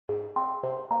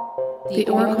The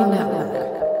Oracle Network.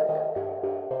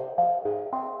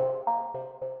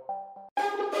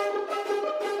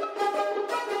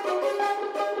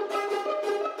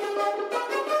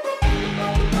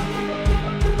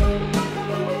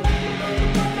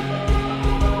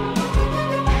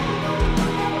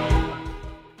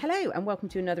 Hello and welcome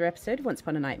to another episode of Once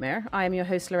Upon a Nightmare. I am your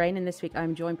host Lorraine, and this week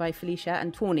I'm joined by Felicia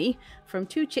and Tawny from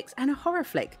Two Chicks and a Horror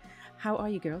Flick. How are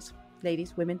you girls?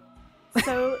 Ladies, women?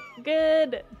 So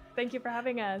good. Thank you for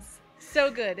having us.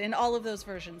 So good. In all of those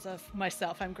versions of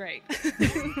myself, I'm great. So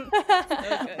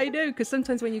I know, because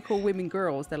sometimes when you call women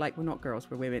girls, they're like, we're not girls,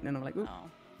 we're women. And I'm like,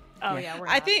 Oh yeah, we're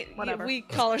not. I think Whatever. we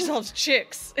call ourselves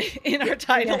chicks in our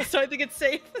title, so I think it's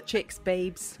safe. chicks,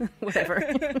 babes,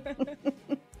 whatever.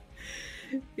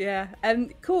 Yeah.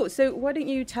 Cool. So why don't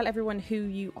you tell everyone who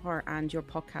you are and your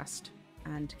podcast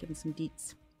and give them some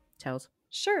details.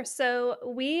 Sure. So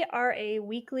we are a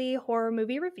weekly horror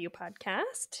movie review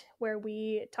podcast where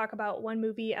we talk about one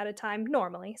movie at a time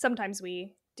normally. Sometimes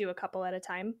we do a couple at a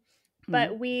time.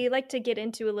 But we like to get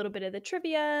into a little bit of the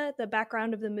trivia, the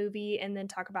background of the movie, and then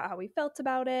talk about how we felt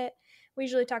about it. We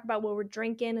usually talk about what we're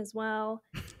drinking as well.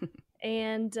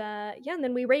 And and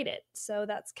then we rate it. So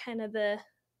that's kind of the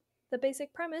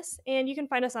basic premise. And you can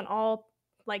find us on all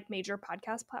major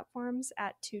podcast platforms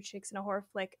at Two Chicks and a Horror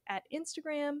Flick at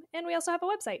Instagram. And we also have a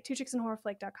website,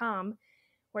 twochicksandhorrorflick.com,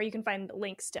 where you can find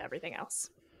links to everything else.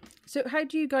 So how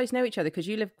do you guys know each other? Because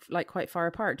you live quite far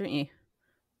apart, don't you?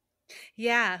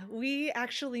 Yeah, we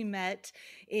actually met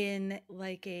in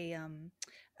a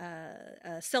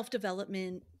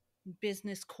self-development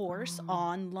business course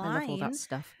online. I love all that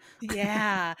stuff.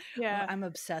 Yeah. Yeah. I'm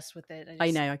obsessed with it.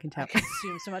 I know, I can tell. I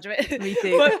consume so much of it. Me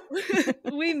too.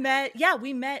 But we met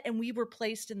and we were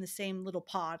placed in the same little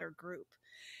pod or group.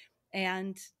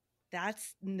 And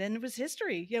then it was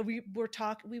history. Yeah, we were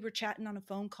chatting on a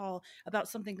phone call about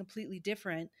something completely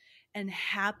different and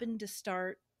happened to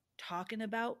start talking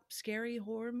about scary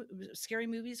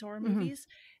movies, movies,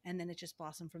 and then it just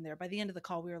blossomed from there. By the end of the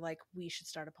call, we were like, we should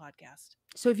start a podcast.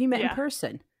 So have you met in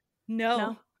person?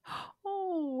 No.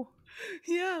 Oh,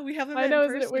 yeah, we haven't I met know, in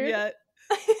isn't it person weird? yet.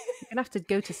 you're gonna have to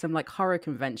go to some horror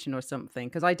convention or something,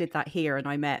 because I did that here and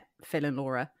I met Phil and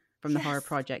Laura from the Horror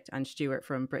Project and Stuart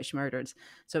from British Murdered,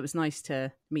 so it was nice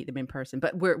to meet them in person.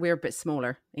 But we're a bit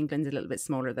smaller. England's a little bit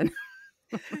smaller than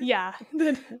Yeah.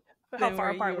 How far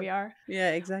apart we are.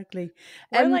 Yeah, exactly.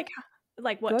 We're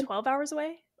go on. 12 hours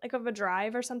away, of a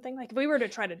drive or something. If we were to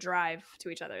try to drive to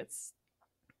each other, it's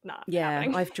not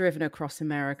happening. I've driven across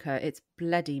America. It's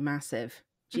bloody massive.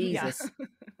 Jesus. Yeah.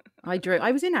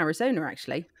 I was in Arizona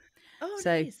actually. Oh,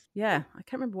 So nice. yeah, I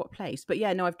can't remember what place, but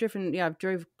yeah, no, I've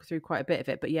drove through quite a bit of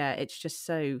it, but yeah, it's just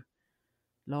so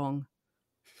long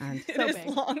and It So is big.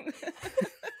 long.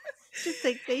 it just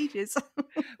takes ages.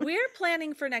 We're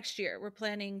planning for next year. We're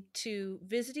planning to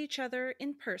visit each other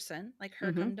in person,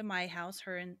 her come to my house,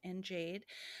 her and Jade,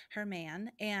 her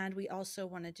man. And we also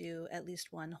want to do at least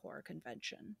one horror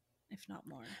convention, if not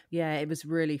more. Yeah, it was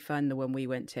really fun, the one we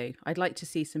went to. I'd like to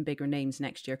see some bigger names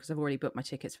next year because I've already booked my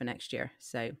tickets for next year.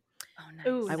 So Oh, nice.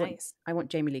 Ooh, I nice. want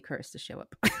Jamie Lee Curtis to show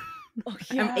up. Oh,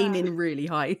 I'm aiming really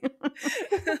high.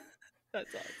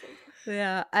 That's awesome.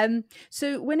 Yeah.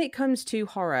 So when it comes to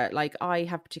horror, I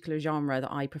have a particular genre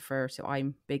that I prefer. So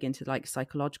I'm big into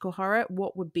psychological horror.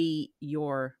 What would be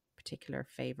your particular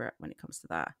favorite when it comes to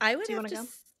that? I would Do you have wanna to. go?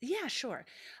 Yeah, sure.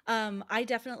 I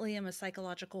definitely am a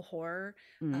psychological horror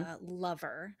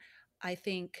lover. I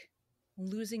think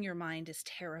losing your mind is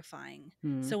terrifying.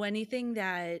 So anything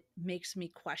that makes me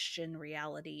question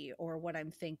reality or what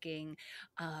I'm thinking,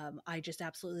 I just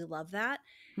absolutely love that.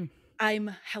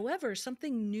 However,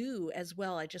 something new as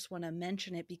well. I just want to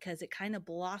mention it because it kind of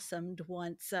blossomed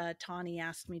once Tawny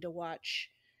asked me to watch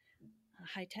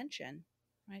High Tension.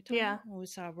 Right, Tawny? Yeah. When we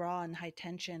saw Raw and High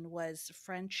Tension was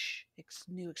French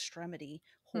New Extremity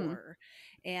horror.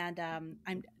 And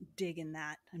I'm digging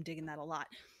that. I'm digging that a lot.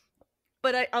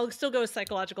 But I'll still go with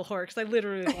psychological horror because I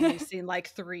literally have only seen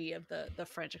 3 of the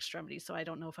French Extremities. So I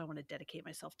don't know if I want to dedicate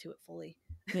myself to it fully.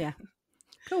 Yeah.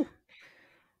 Cool.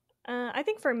 I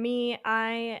think for me,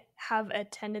 I have a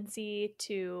tendency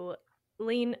to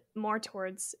lean more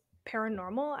towards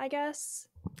paranormal, I guess.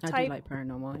 I do like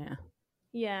paranormal, yeah.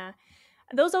 Yeah.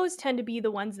 Those always tend to be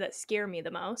the ones that scare me the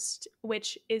most,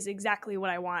 which is exactly what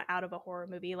I want out of a horror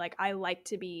movie. I like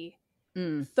to be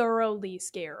thoroughly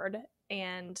scared.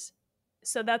 And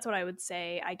so that's what I would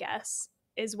say, I guess,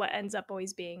 is what ends up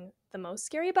always being the most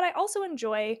scary. But I also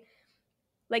enjoy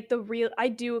I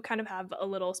do kind of have a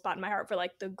little spot in my heart for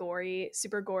the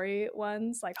super gory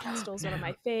ones. Hostel's one of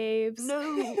my faves.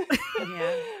 No.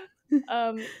 Yeah.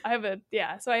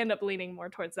 So I end up leaning more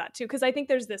towards that too, because I think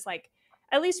there's this like,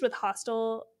 at least with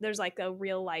Hostel, there's like a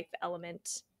real life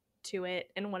element to it,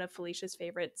 and one of Felicia's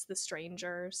favorites, The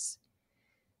Strangers.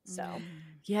 So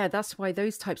yeah, that's why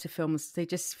those types of films, they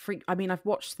just freak. I mean, I've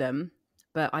watched them,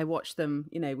 but I watch them,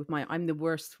 you know, I'm the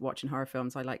worst watching horror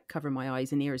films. I like cover my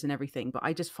eyes and ears and everything, but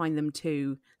I just find them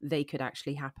too, they could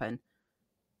actually happen.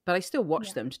 But I still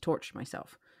watch them to torture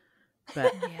myself.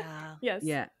 But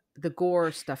yeah, the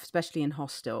gore stuff, especially in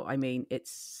Hostel, I mean,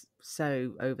 it's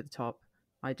so over the top.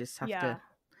 I just have to,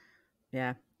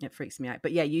 it freaks me out.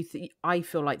 But yeah, I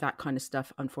feel like that kind of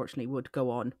stuff, unfortunately, would go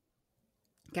on.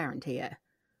 Guarantee it.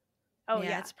 Oh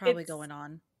yeah, it's probably going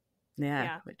on.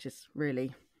 Yeah, which is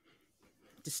really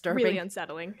disturbing, really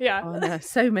unsettling. Yeah, on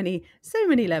so many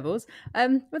levels.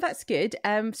 Well, that's good.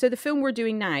 So the film we're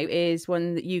doing now is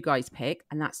one that you guys pick,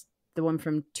 and that's the one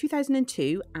from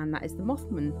 2002, and that is the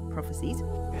Mothman Prophecies.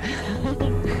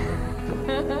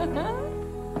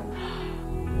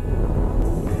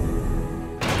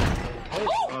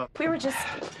 We were just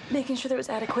making sure there was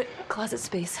adequate closet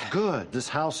space. Good. This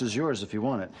house is yours if you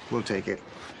want it. We'll take it.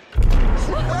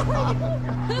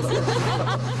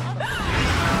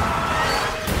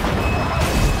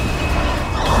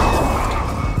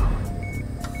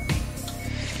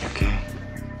 Okay.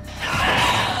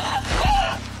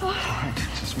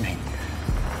 It's me.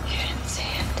 You didn't see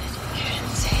it, did you? You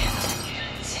didn't see it. You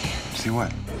didn't see it. See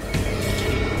what?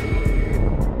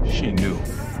 She knew.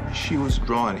 She was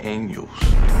drawing angels.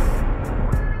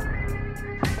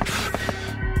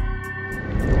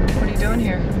 What are you doing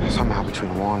here? Somehow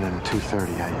between 1 and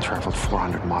 2:30, I traveled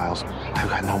 400 miles. I've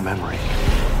got no memory.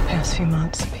 Past few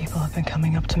months, people have been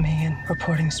coming up to me and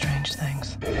reporting strange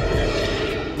things.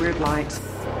 Weird lights,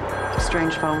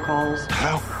 strange phone calls.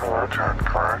 Hello?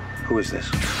 Who is this?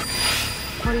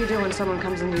 What do you do when someone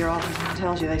comes into your office and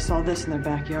tells you they saw this in their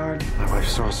backyard? My wife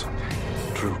saw something.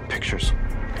 Drew pictures.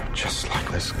 Just like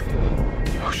this.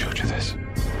 Who showed you this?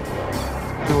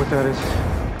 Know what that is?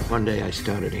 One day I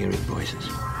started hearing voices.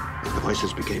 The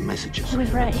voices became messages. He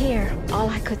was right here. All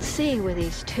I could see were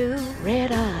these two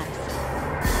red eyes.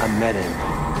 I met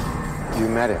him. You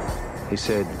met him. He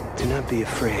said, Do not be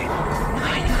afraid.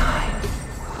 99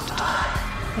 will die.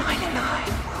 99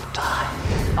 will die.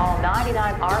 All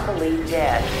 99 are believed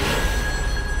dead.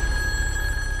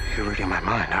 You're reading my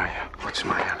mind, are you? What's in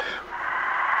my hand?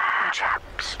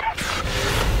 Chapstick.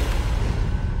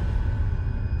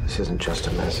 This isn't just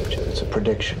a message, it's a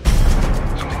prediction.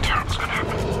 Something terrible's gonna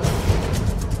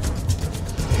happen.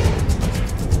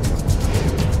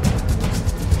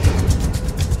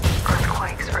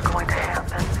 Earthquakes are going to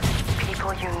happen.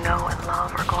 People you know and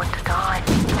love are going to die.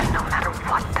 And no matter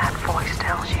what that voice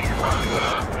tells you,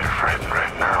 You're frightened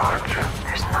right now, aren't you?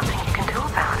 there's nothing you can do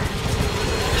about it.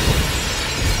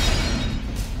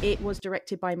 It was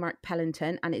directed by Mark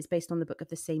Pellington, and it's based on the book of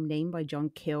the same name by John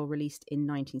Keel, released in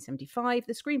 1975.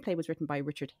 The screenplay was written by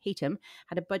Richard Gere,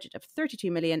 had a budget of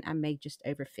 32 million and made just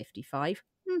over 55.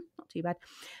 Not too bad.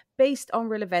 Based on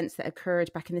real events that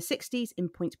occurred back in the 60s in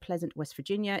Point Pleasant, West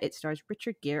Virginia, it stars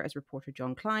Richard Gere as reporter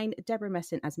John Klein, Deborah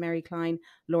Messing as Mary Klein,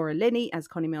 Laura Linney as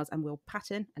Connie Mills, and Will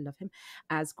Patton, I love him,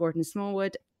 as Gordon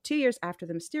Smallwood. 2 years after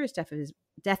the mysterious death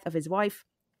of his wife,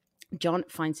 John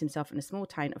finds himself in a small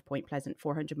town of Point Pleasant,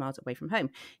 400 miles away from home.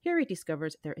 Here he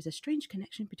discovers there is a strange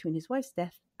connection between his wife's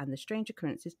death and the strange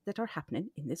occurrences that are happening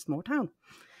in this small town.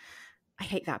 I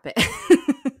hate that bit.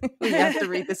 You have to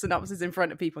read the synopsis in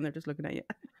front of people and they're just looking at you.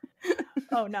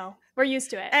 Oh no, we're used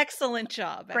to it. Excellent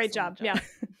job. Great job. Yeah.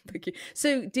 Thank you.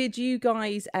 So did you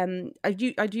guys,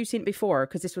 had you seen it before?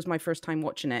 Because this was my first time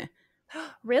watching it.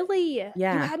 Really?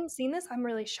 Yeah. You hadn't seen this? I'm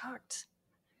really shocked.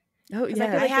 Oh, I, yeah. feel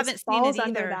like I haven't this seen it falls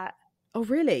under either. that. Oh,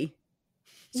 really?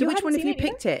 So You which hadn't one have seen you it either?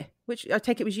 picked it? Which, I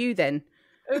take it was you then.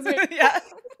 Yeah.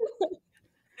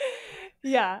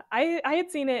 Yeah, I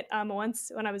had seen it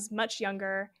once when I was much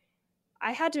younger.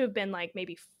 I had to have been like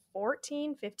maybe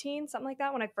 14, 15, something like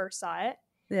that when I first saw it.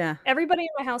 Yeah. Everybody in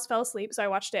my house fell asleep, so I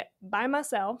watched it by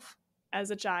myself as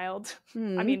a child. I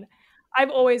Hmm. mean, I've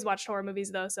always watched horror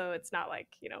movies though, so it's not like,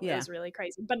 it Yeah. was really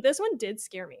crazy. But this one did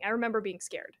scare me. I remember being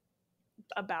scared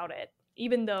about it,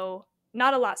 even though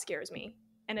not a lot scares me.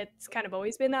 And it's kind of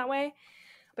always been that way.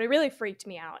 But it really freaked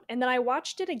me out. And then I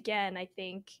watched it again, I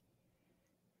think,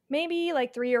 maybe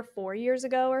like 3 or 4 years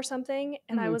ago or something.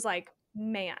 And I Mhm. was like,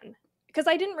 man, because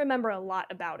I didn't remember a lot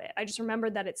about it. I just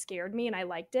remembered that it scared me and I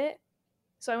liked it.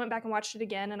 So I went back and watched it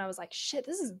again and I was like, shit,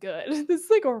 this is good. This is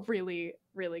like a really,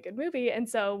 really good movie. And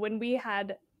so when we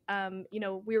had,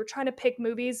 we were trying to pick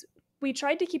movies we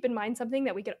tried to keep in mind something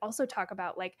that we could also talk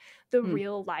about, like the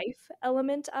real life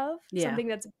element of something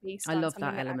that's based on something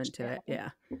that element to it.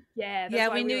 Happened. Yeah.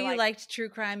 Yeah, we knew you liked true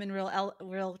crime and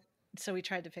real, so we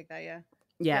tried to pick that.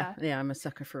 Yeah. I'm a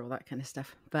sucker for all that kind of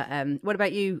stuff. But what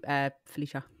about you,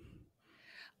 Felicia?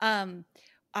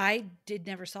 I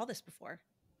never saw this before.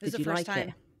 This is the first time.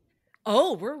 It?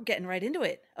 Oh, we're getting right into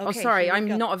it. Okay, oh, sorry, I'm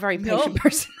not a very patient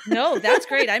person. No, that's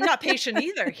great. I'm not patient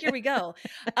either. Here we go.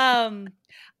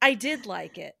 I did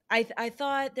like it. I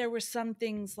thought there were some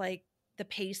things like the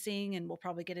pacing, and we'll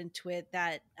probably get into it,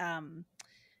 that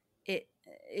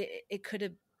it could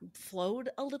have flowed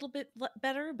a little bit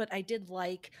better, but I did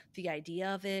like the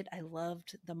idea of it. I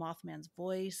loved the Mothman's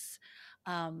voice.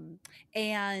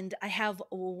 And I have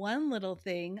one little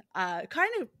thing kind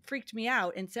of freaked me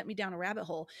out and sent me down a rabbit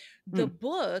hole. The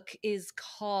book is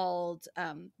called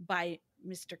by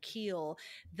Mr. Keel,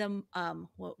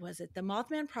 what was it? The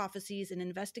Mothman Prophecies, an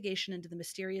investigation into the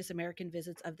mysterious American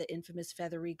visits of the infamous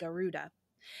feathery Garuda.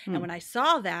 And when I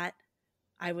saw that,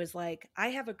 I was like, I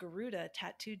have a Garuda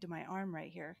tattooed to my arm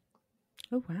right here.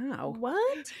 Oh, wow.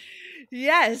 What?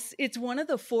 Yes, it's one of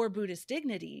the 4 Buddhist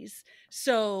dignities.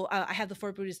 So I have the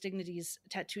 4 Buddhist dignities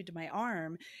tattooed to my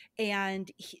arm, and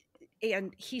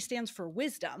he stands for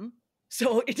wisdom.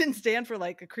 So it didn't stand for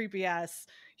like a creepy ass,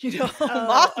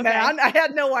 Mothman. Okay. I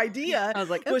had no idea. I was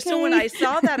like, okay. So when I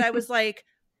saw that, I was like,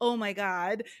 oh my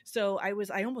God. So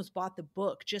I almost bought the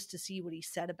book just to see what he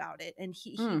said about it. And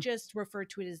he just referred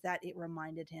to it as that it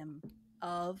reminded him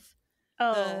of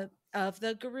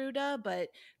the Garuda, but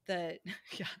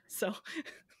so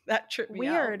that tripped me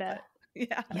out. Weird.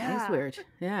 Yeah. That is weird.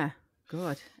 Yeah.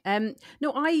 God.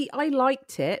 No, I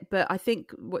liked it, but I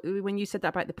think when you said that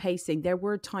about the pacing, there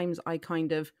were times I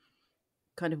kind of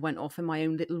went off in my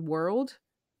own little world,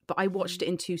 but I watched it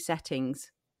in 2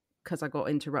 settings because I got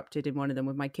interrupted in one of them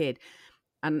with my kid.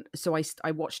 And so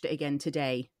I watched it again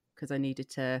today because I needed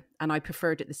to, and I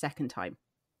preferred it the second time.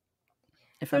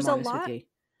 If I'm honest with you.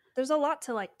 There's a lot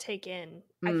to like take in,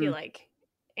 I feel like.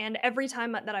 And every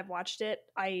time that I've watched it,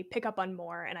 I pick up on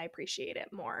more and I appreciate it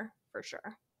more, for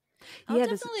sure. I'll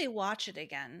definitely watch it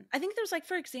again. I think there's like,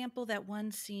 for example, that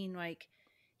one scene, like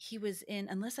he was in,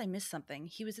 unless I missed something,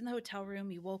 he was in the hotel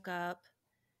room, he woke up,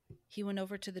 he went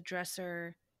over to the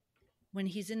dresser. When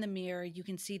he's in the mirror, you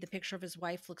can see the picture of his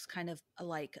wife looks kind of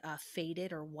like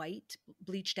faded or white,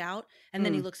 bleached out. And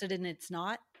then he looks at it and it's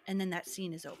not. And then that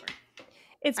scene is over.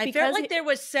 I felt like there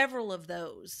was several of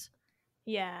those.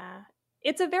 Yeah.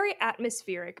 It's a very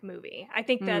atmospheric movie. I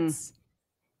think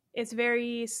it's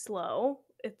very slow.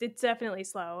 It's definitely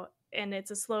slow, and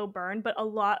it's a slow burn, but a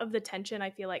lot of the tension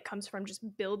I feel like comes from just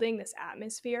building this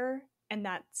atmosphere. And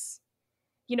that's,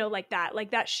 like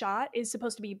that shot is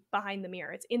supposed to be behind the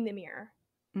mirror. It's in the mirror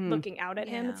looking out at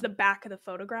him. It's the back of the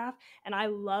photograph. And I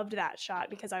loved that shot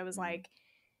because I was like,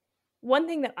 one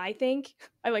thing that I think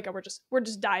we're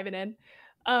just diving in.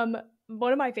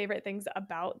 One of my favorite things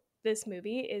about this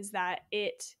movie is that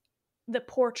the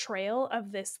portrayal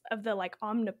of the like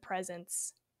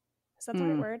omnipresence, is that the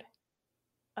right word,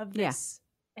 of this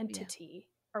entity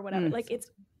or whatever, like it's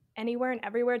anywhere and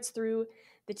everywhere. It's through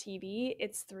the TV,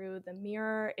 it's through the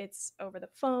mirror, it's over the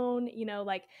phone,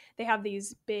 like they have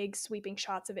these big sweeping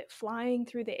shots of it flying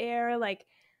through the air, like,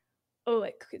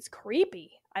 it's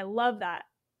creepy. I love that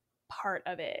part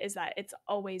of it, is that it's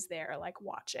always there, like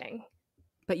watching.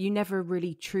 But you never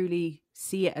really truly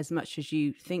see it as much as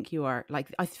you think you are.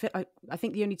 Like I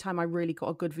think the only time I really got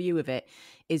a good view of it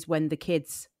is when the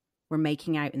kids were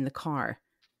making out in the car.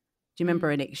 Do you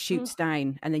remember? And it shoots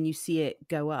down and then you see it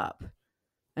go up.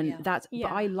 And but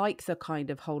I like the kind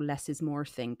of whole less is more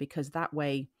thing, because that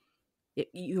way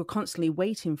you're constantly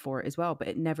waiting for it as well, but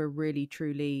it never really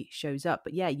truly shows up.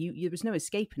 But there was no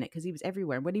escaping it because he was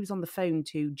everywhere. When he was on the phone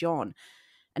to John,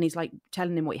 and he's like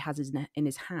telling him what he has in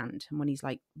his hand, and when he's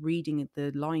like reading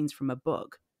the lines from a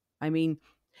book, I mean,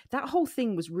 that whole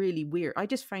thing was really weird. I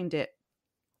just found it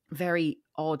very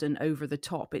odd and over the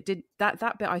top. It did that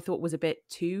bit I thought was a bit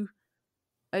too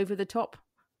over the top.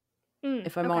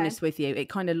 If I'm honest with you, it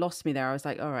kind of lost me there. I was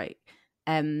like, all right.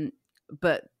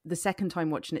 But the second time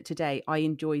watching it today, I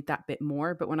enjoyed that bit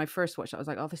more. But when I first watched it, I was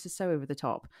like, oh, this is so over the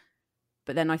top.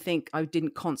 But then I think I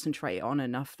didn't concentrate on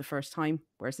enough the first time.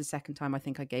 Whereas the second time, I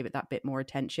think I gave it that bit more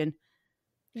attention.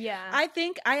 Yeah. I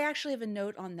think I actually have a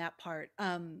note on that part.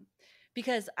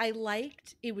 Because I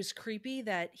liked, it was creepy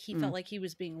that he felt like he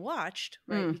was being watched,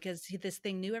 right? Because this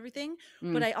thing knew everything.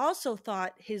 But I also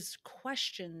thought his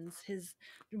questions,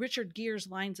 Richard Gere's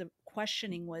lines of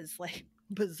questioning was like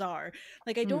bizarre.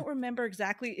 Like I don't remember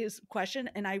exactly his question.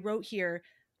 And I wrote here,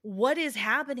 what is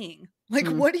happening? Like,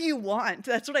 what do you want?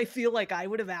 That's what I feel like I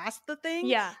would have asked the thing.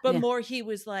 Yeah. But more he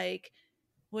was like,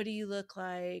 what do you look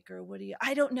like? Or what do you,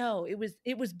 I don't know.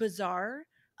 It was bizarre.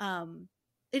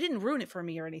 It didn't ruin it for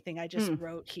me or anything. I just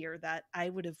wrote here that I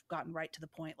would have gotten right to the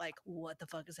point, like, what the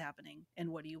fuck is happening and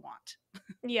what do you want?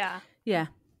 Yeah. Yeah.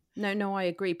 No, I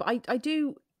agree. But I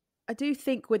do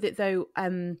think with it though,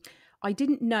 I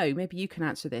didn't know, maybe you can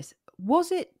answer this.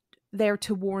 Was it there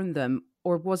to warn them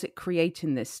or was it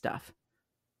creating this stuff?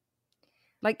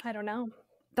 Like, I don't know.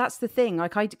 That's the thing.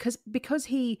 Like because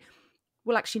he,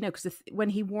 well, actually, no, because when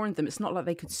he warned them, it's not like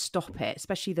they could stop it,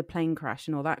 especially the plane crash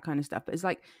and all that kind of stuff. But it's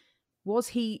like, was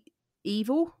he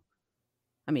evil?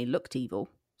 I mean, looked evil,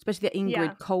 especially the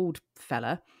Ingrid cold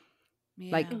fella.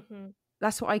 Yeah. Like,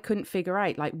 that's what I couldn't figure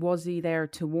out. Like, was he there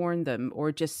to warn them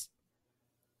or just,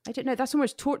 I don't know. That's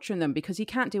almost torturing them because you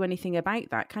can't do anything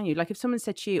about that, can you? Like, if someone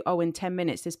said to you, oh, in 10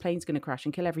 minutes, this plane's going to crash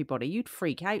and kill everybody, you'd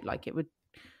freak out. Like, it would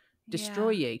destroy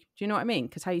you. Do you know what I mean?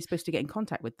 Because how are you supposed to get in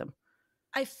contact with them?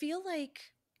 I feel like,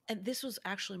 and this was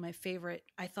actually my favorite.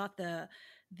 I thought the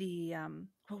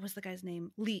what was the guy's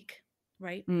name? Leak,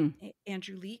 right?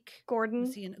 Andrew Leak. Gordon.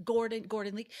 Was he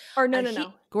Gordon Leak. Or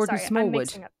no. Gordon Sorry,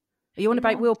 Smallwood. Are you on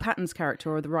about Will Patton's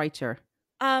character or the writer?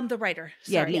 The writer.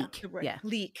 Sorry, Leak.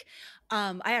 Leak.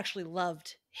 I actually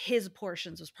loved his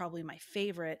portions. Was probably my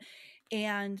favorite.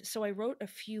 And so I wrote a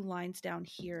few lines down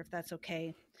here, if that's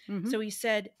okay. So he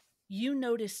said, you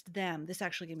noticed them. This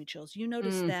actually gave me chills. You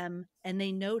noticed them and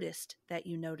they noticed that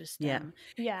you noticed them.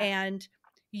 Yeah. And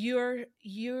you're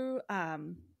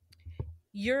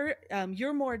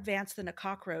more advanced than a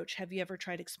cockroach. Have you ever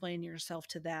tried explaining yourself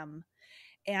to them?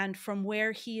 And from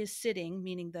where he is sitting,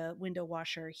 meaning the window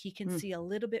washer, he can see a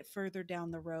little bit further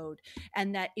down the road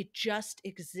and that it just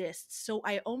exists. So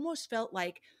I almost felt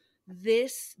like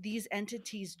these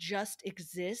entities just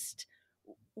exist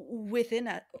within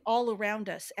all around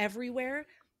us, everywhere.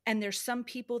 And there's some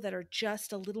people that are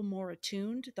just a little more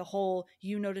attuned. The whole,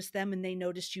 you noticed them and they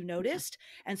noticed you noticed.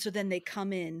 And so then they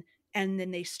come in and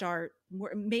then they start,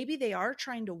 maybe they are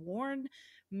trying to warn,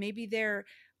 maybe they're,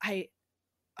 I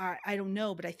don't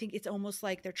know, but I think it's almost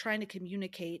like they're trying to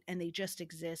communicate and they just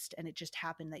exist. And it just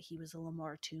happened that he was a little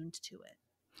more attuned to it.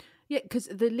 Yeah, because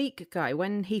the Leak guy,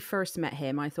 when he first met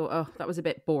him, I thought, oh, that was a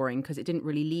bit boring because it didn't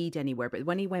really lead anywhere. But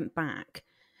when he went back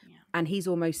and he's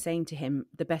almost saying to him,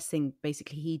 the best thing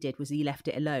basically he did was he left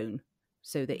it alone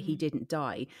so that he didn't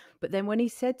die. But then when he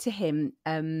said to him,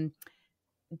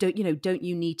 don't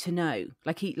you need to know?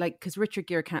 Because Richard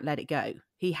Gere can't let it go.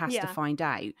 He has to find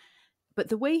out. But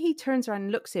the way he turns around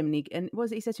and looks at him and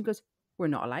he said to him, goes, we're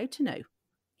not allowed to know.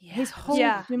 Yeah. His whole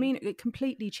demeanor, it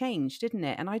completely changed, didn't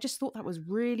it? And I just thought that was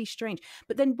really strange.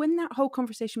 But then when that whole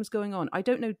conversation was going on, I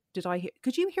don't know,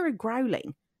 could you hear a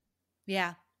growling?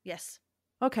 Yeah. Yes.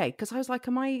 Okay, because I was like,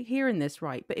 am I hearing this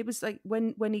right? But it was like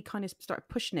when he kind of started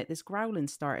pushing it, this growling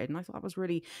started. And I thought that was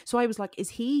really... So I was like, is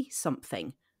he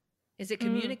something? Is it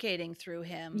communicating through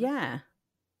him? Yeah.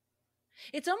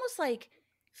 It's almost like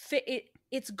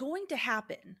it's going to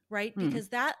happen, right? Because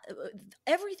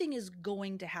everything is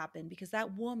going to happen because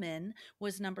that woman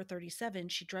was number 37.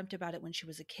 She dreamt about it when she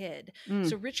was a kid.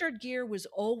 So Richard Gere was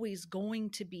always going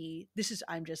to be,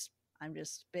 I'm just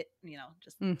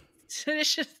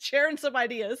sharing some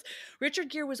ideas. Richard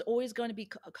Gere was always going to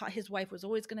be, his wife was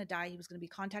always going to die. He was going to be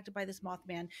contacted by this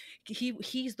Mothman.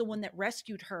 He's the one that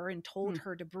rescued her and told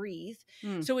her to breathe.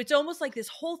 So it's almost like this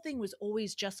whole thing was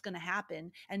always just going to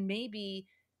happen. And maybe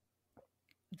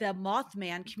the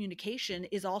Mothman communication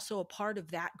is also a part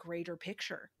of that greater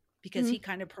picture because he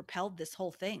kind of propelled this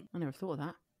whole thing. I never thought of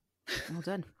that. Well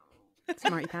done.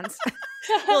 Smarty pants.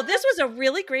 Well, this was a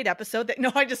really great episode.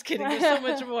 No, I'm just kidding. There's so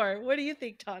much more. What do you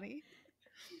think, Tawny?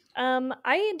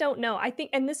 I don't know. I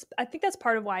think that's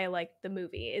part of why I like the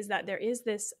movie is that there is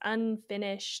this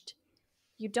unfinished,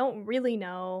 you don't really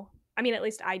know. I mean, at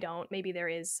least I don't. Maybe there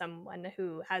is someone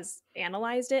who has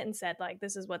analyzed it and said like,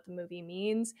 this is what the movie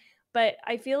means. But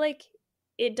I feel like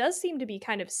it does seem to be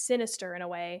kind of sinister in a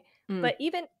way. But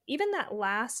even that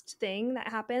last thing that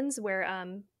happens where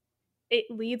it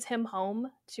leads him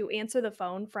home to answer the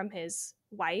phone from his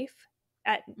wife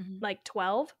at like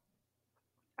 12.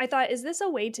 I thought, is this a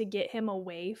way to get him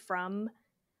away from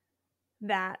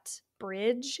that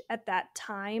bridge at that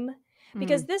time?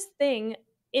 Because this thing,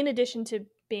 in addition to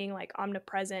being like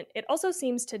omnipresent, it also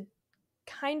seems to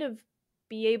kind of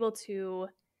be able to,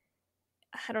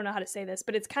 I don't know how to say this,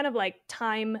 but it's kind of like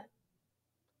time,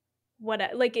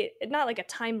 not like a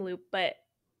time loop, but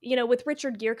you know, with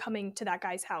Richard Gere coming to that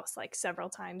guy's house like several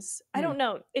times, I don't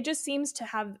know. It just seems to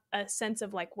have a sense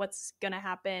of like what's going to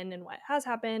happen and what has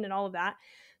happened and all of that.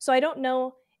 So I don't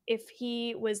know if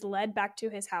he was led back to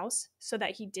his house so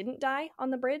that he didn't die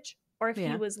on the bridge, or if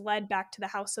he was led back to the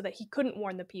house so that he couldn't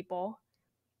warn the people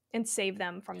and save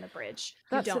them from the bridge.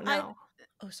 You don't know.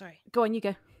 Sorry. Go on, you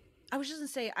go. I was just going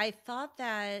to say, I thought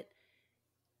that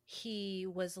he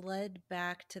was led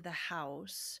back to the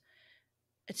house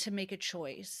to make a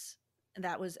choice.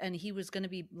 And he was going to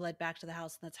be led back to the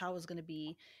house, and that's how it was going to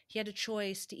be. He had a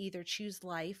choice to either choose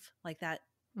life, like that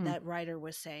writer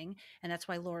was saying, and that's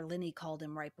why Laura Linney called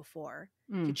him right before.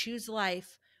 He could choose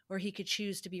life, or he could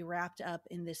choose to be wrapped up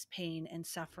in this pain and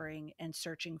suffering and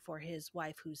searching for his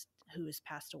wife who has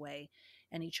passed away,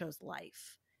 and he chose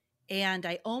life. And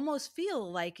I almost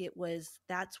feel like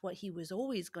that's what he was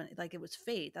always going to, like it was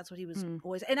fate. That's what he was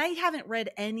always. And I haven't read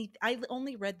I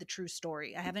only read the true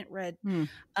story. I haven't read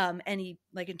any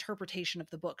like interpretation of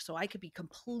the book. So I could be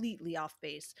completely off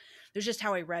base. There's just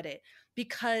how I read it,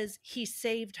 because he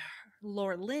saved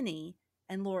Laura Linney,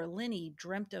 and Laura Linney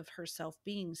dreamt of herself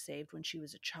being saved when she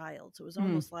was a child. So it was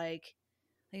almost like,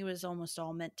 I think it was almost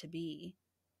all meant to be.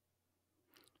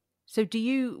 So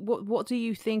what do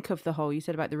you think of the whole, you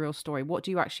said about the real story, what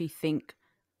do you actually think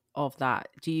of that?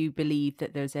 Do you believe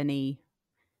that there's any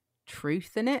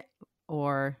truth in it,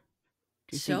 or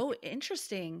do you think...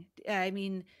 Interesting. I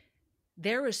mean,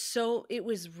 it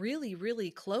was really, really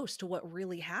close to what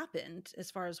really happened as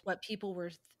far as what people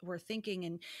were thinking.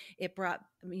 And it brought,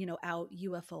 out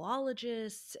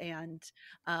UFOologists and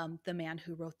the man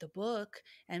who wrote the book,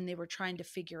 and they were trying to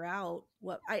figure out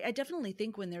what I definitely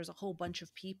think when there's a whole bunch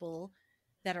of people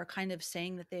that are kind of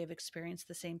saying that they have experienced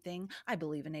the same thing. I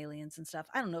believe in aliens and stuff.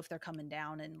 I don't know if they're coming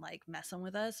down and like messing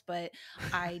with us, but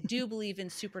I do believe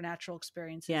in supernatural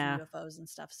experiences and UFOs and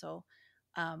stuff. So,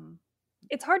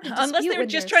 it's hard to dispute unless they were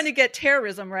just trying to get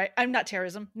terrorism, right? I'm not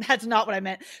terrorism. That's not what I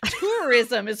meant.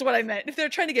 Tourism is what I meant. If they're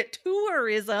trying to get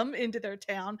tourism into their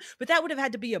town, but that would have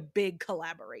had to be a big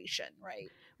collaboration,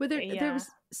 right? Well, there was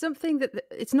something that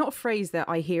it's not a phrase that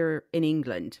I hear in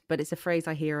England, but it's a phrase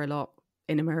I hear a lot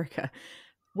in America.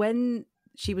 When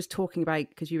she was talking about,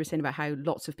 because you were saying about how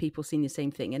lots of people seeing the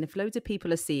same thing, and if loads of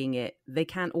people are seeing it, they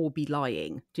can't all be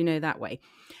lying. Do you know that way?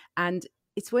 And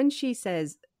it's when she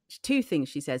says two things.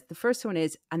 She says the first one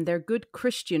is, and they're good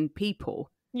Christian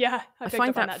people. Yeah, I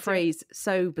find that phrase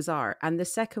so bizarre. And the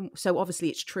second, so obviously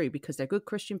it's true because they're good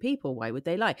Christian people. Why would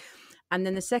they lie? And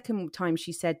then the second time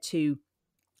she said to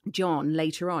John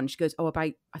later on, she goes, about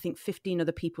I think 15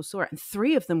 other people saw it, and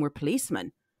 3 of them were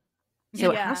policemen.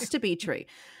 So it has to be true.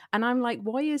 And I'm like,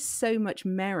 why is so much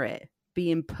merit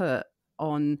being put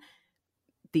on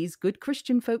these good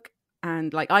Christian folk?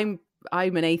 And like, I'm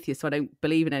an atheist, so I don't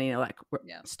believe in any of that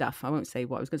stuff. I won't say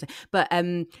what I was going to say, but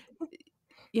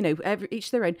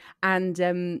each their own.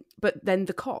 And but then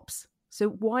the cops. So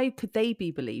why could they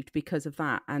be believed because of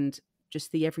that? And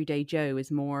just the everyday Joe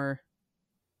is more.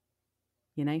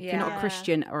 If you're not a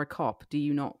Christian or a cop, do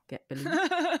you not get believed?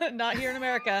 Not here in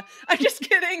America. I'm just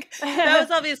kidding. That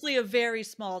was obviously a very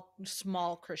small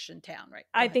Christian town, right?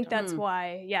 I think that's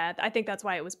why. Yeah, I think that's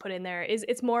why it was put in there.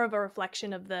 It's more of a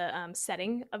reflection of the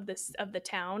setting of the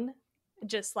town.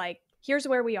 Just like, here's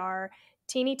where we are,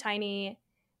 teeny tiny,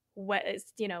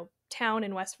 town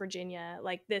in West Virginia.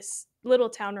 Like, this little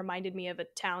town reminded me of a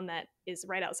town that is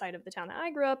right outside of the town that I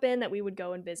grew up in that we would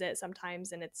go and visit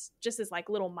sometimes, and it's just this like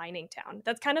little mining town.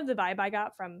 That's kind of the vibe I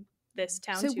got from this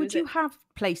town. So would you have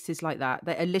places like that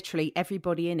are literally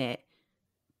everybody in it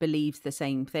believes the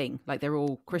same thing, like they're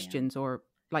all Christians or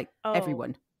like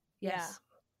everyone? Yes.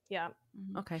 Yeah.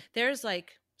 Okay. There's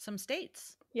like some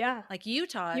states, like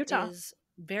Utah is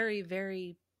very,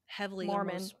 very heavily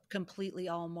Mormon, almost completely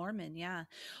all Mormon. Yeah,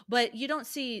 but you don't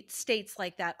see states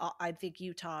like that. I think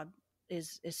Utah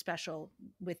is special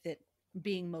with it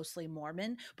being mostly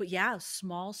Mormon, but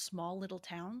small little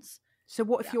towns. So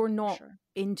what if you're not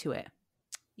into it?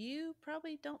 You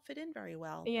probably don't fit in very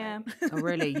well. Yeah. Oh,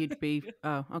 really? You'd be.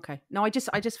 Oh, okay. No, I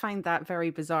just find that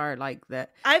very bizarre. Like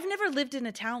that. I've never lived in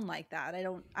a town like that.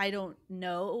 I don't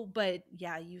know, but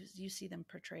you see them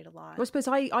portrayed a lot. Well, I suppose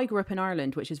I grew up in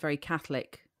Ireland, which is very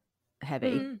Catholic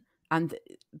heavy,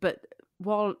 but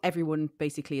while everyone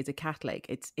basically is a Catholic,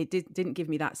 it didn't give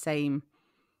me that same.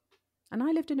 And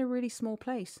I lived in a really small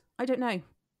place. I don't know.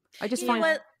 I just find.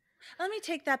 Let me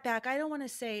take that back. I don't want to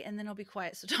say, and then I'll be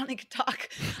quiet so Tawny can talk.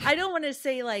 I don't want to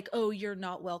say like, oh, you're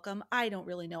not welcome. I don't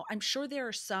really know. I'm sure there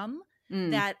are some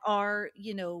that are,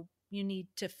 you need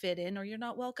to fit in or you're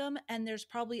not welcome. And there's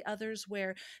probably others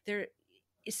where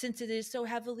since it is so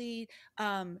heavily,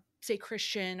 say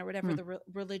Christian or whatever the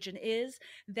religion is,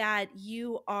 that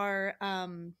you are,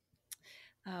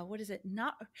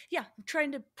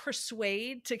 trying to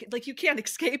persuade to, like, you can't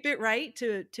escape it, right?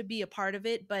 To be a part of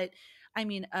it. But I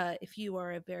mean, if you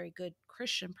are a very good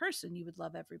Christian person, you would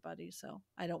love everybody. So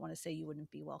I don't want to say you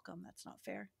wouldn't be welcome. That's not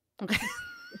fair.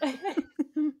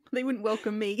 They wouldn't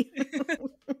welcome me.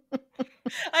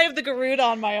 I have the Garuda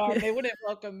on my arm. They wouldn't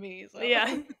welcome me. So.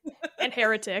 Yeah. And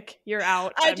heretic, you're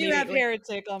out. I do have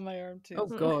heretic on my arm too. Oh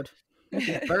God.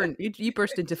 You burned. You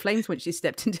burst into flames when she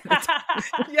stepped into the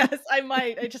Yes, I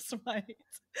might. I just might.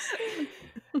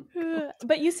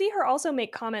 But you see her also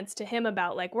make comments to him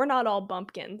about like, we're not all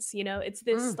bumpkins, you know. It's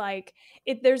this like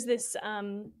there's this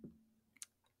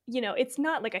you know, it's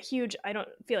not like a huge, I don't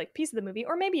feel like, piece of the movie,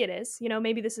 or maybe it is, you know,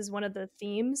 maybe this is one of the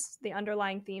themes, the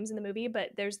underlying themes in the movie,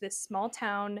 but there's this small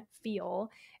town feel,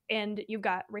 and you've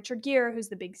got Richard Gere, who's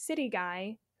the big city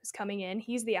guy who's coming in.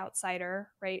 He's the outsider,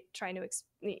 right, trying to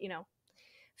you know,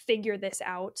 figure this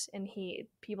out, and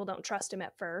people don't trust him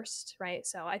at first, right?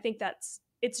 So I think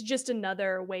it's just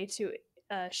another way to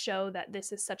show that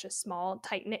this is such a small,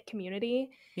 tight-knit community.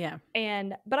 Yeah.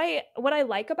 But what I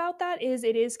like about that is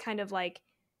it is kind of like,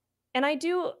 and I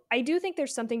do think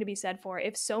there's something to be said for,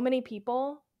 if so many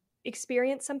people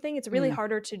experience something, it's really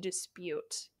harder to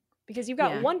dispute, because you've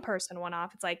got one person one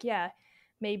off. It's like, yeah,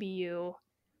 maybe you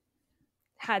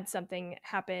had something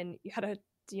happen, you had a,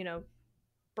 you know,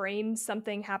 brain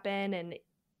something happen, and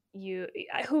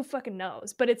who fucking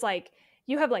knows? But it's like,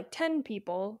 you have like 10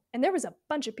 people, and there was a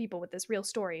bunch of people with this real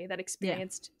story that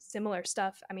experienced similar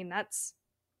stuff. I mean, that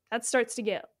starts to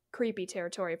get creepy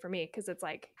territory for me, because it's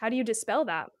like, how do you dispel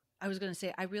that? I was going to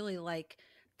say, I really like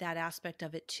that aspect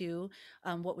of it too.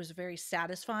 What was very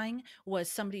satisfying was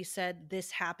somebody said this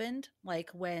happened,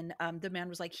 like when the man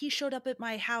was like, he showed up at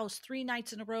my house 3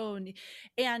 nights in a row,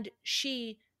 and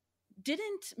she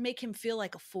didn't make him feel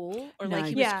like a fool or like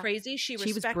he was crazy. She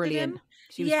respected was brilliant. him.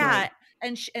 She was great.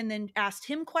 And then asked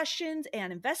him questions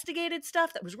and investigated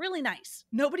stuff that was really nice.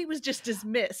 Nobody was just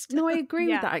dismissed. No, I agree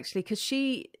with that actually, because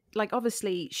she, like,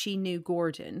 obviously she knew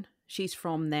Gordon. She's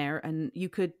from there, and you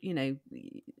could, you know,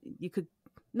 you could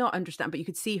not understand, but you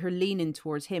could see her leaning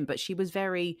towards him. But she was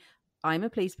very, I'm a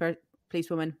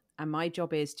policewoman, and my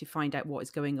job is to find out what is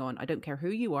going on. I don't care who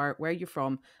you are, where you're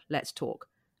from, let's talk.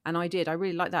 And I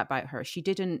really like that about her. She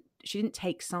didn't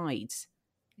take sides.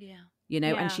 Yeah. You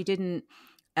know, and she didn't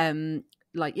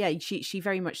she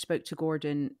very much spoke to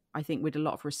Gordon, I think, with a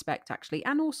lot of respect actually,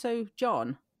 and also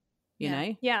John. You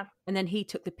know? Yeah. And then he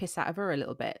took the piss out of her a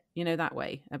little bit, you know, that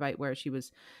way, about where she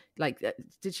was like,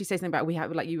 did she say something about, we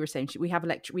have, like you were saying, we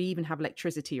even have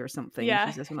electricity or something? Yeah.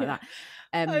 She said something like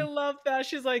that. I love that.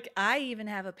 She's like, I even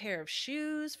have a pair of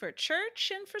shoes for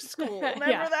church and for school. Remember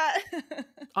that?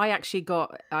 I actually,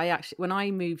 when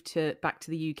I moved back to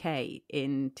the UK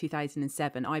in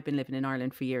 2007, I've been living in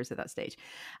Ireland for years at that stage.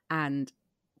 And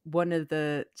one of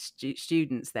the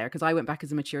students there, because I went back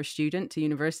as a mature student to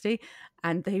university,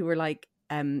 and they were like,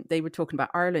 they were talking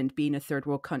about Ireland being a third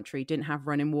world country, didn't have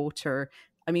running water.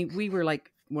 I mean, we were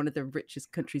like one of the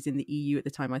richest countries in the EU at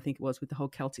the time, I think it was, with the whole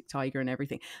Celtic Tiger and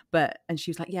everything. And she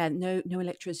was like, yeah, no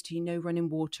electricity, no running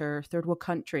water, third world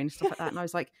country and stuff like that. And I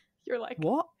was like, you're like,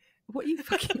 what are you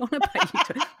fucking on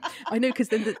about? I know, because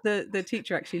then the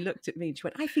teacher actually looked at me and she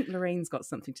went, I think Lorraine's got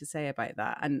something to say about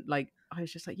that. And like, I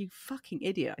was just like, you fucking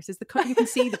idiot. I says, you can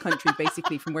see the country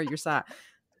basically from where you're sat.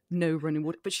 No running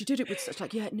water. But she did it with such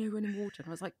like, yeah, no running water. And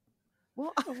I was like,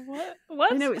 what?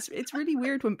 What? I know, it's really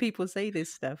weird when people say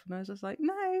this stuff. And I was just like,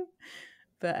 no.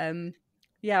 But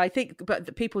yeah, I think, but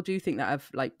the people do think that of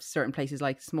like certain places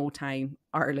like small town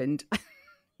Ireland,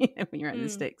 you know, when you're out in the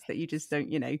sticks, that you just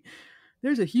don't, you know,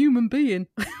 there's a human being.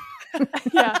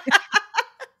 Yeah.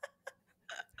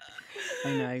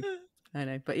 I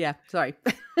know. But yeah, sorry.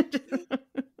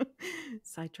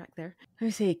 Sidetrack there. Let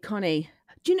me see, Connie.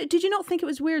 Did you not think it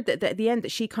was weird that at the end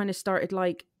that she kind of started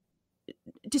like,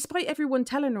 despite everyone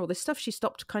telling her all this stuff, she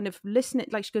stopped kind of listening.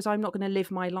 Like she goes, I'm not going to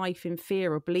live my life in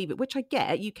fear or believe it, which I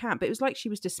get, you can't. But it was like she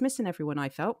was dismissing everyone, I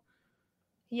felt.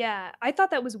 Yeah, I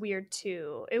thought that was weird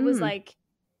too. It was like,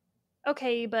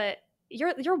 okay, but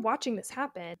you're watching this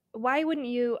happen. Why wouldn't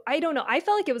you? I don't know. I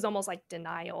felt like it was almost like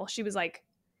denial. She was like,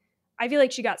 I feel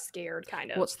like she got scared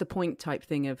kind of. What's the point type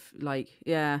thing of like,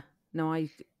 I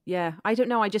don't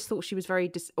know. I just thought she was very,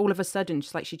 all of a sudden,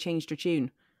 just like she changed her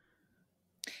tune.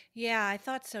 Yeah, I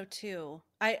thought so too.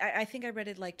 I think I read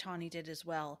it like Tawny did as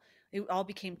well. It all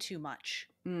became too much.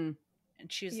 And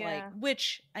she was like,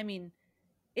 which, I mean,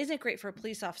 isn't great for a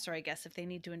police officer, I guess, if they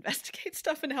need to investigate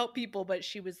stuff and help people. But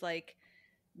she was like,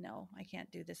 no, I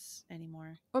can't do this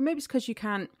anymore. Or maybe it's because you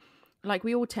can't, like,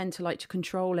 we all tend to like to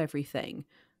control everything.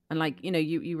 And like, you know,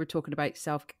 you were talking about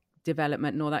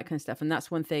self-development and all that kind of stuff. And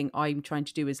that's one thing I'm trying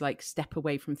to do is like step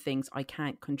away from things I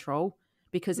can't control.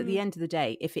 Because at the end of the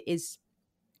day, if it is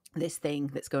this thing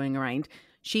that's going around,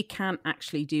 she can't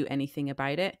actually do anything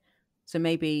about it. So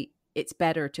maybe it's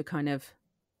better to kind of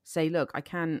say, look, I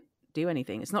can't do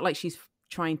anything. It's not like she's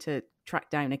trying to track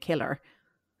down a killer,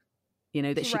 you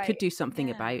know, that she could do something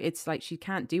about. It's like she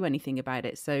can't do anything about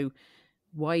it. So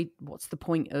what's the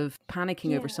point of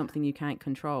panicking over something you can't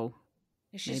control?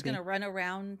 She's just going to run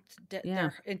around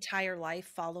their entire life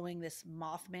following this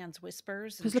Mothman's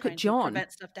whispers and look trying at John. to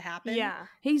prevent stuff to happen. Yeah.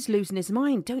 He's losing his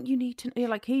mind. Don't you need to,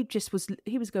 like, he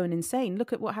was going insane.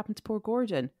 Look at what happened to poor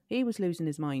Gordon. He was losing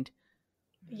his mind.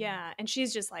 Yeah. And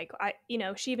she's just like,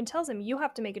 she even tells him, you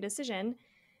have to make a decision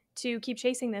to keep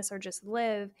chasing this or just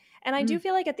live. And I do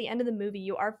feel like at the end of the movie,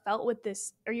 you are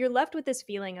you're left with this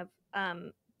feeling of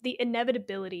the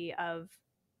inevitability of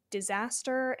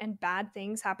disaster and bad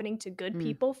things happening to good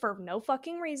people for no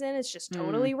fucking reason. It's just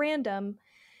totally random.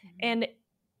 And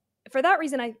for that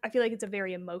reason, I feel like it's a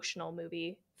very emotional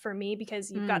movie for me,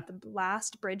 because you've got the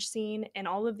last bridge scene and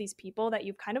all of these people that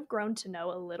you've kind of grown to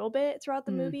know a little bit throughout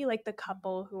the movie, like the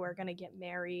couple who are going to get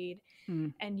married,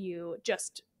 and you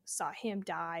just saw him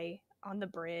die on the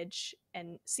bridge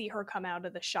and see her come out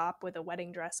of the shop with a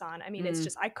wedding dress on. I mean, it's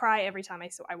just, I cry every time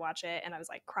I watch it, and I was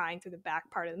like crying through the back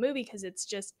part of the movie, because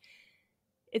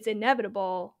it's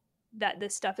inevitable that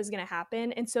this stuff is going to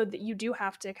happen. And so that you do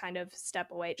have to kind of step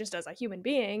away just as a human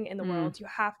being in the world. You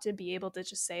have to be able to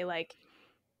just say, like,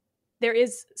 there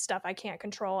is stuff I can't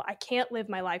control. I can't live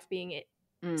my life being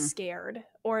scared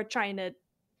or trying to,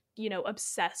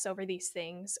 obsess over these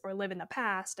things or live in the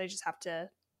past. I just have to,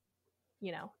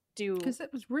 do. Because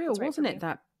it was real, wasn't it?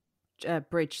 That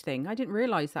bridge thing. I didn't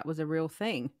realize that was a real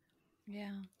thing.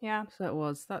 Yeah. Yeah. So it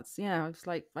was. I was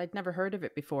like, I'd never heard of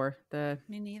it before.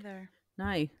 Me neither.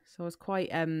 No. So I was quite,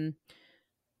 I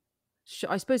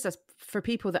suppose that's for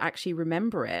people that actually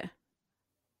remember it.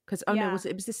 Because, no, was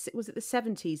it the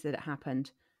 70s that it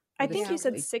happened? I think you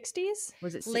said 60s.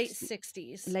 Was it late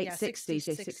 60s? Late 60s,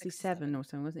 67 or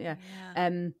something, wasn't it? Yeah.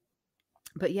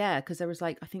 But yeah, because there was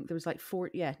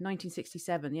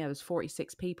 1967. Yeah, there was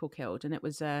 46 people killed, and it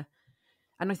was and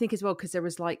I think as well, because there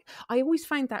was I always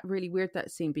find that really weird, that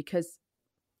scene, because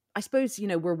I suppose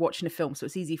we're watching a film, so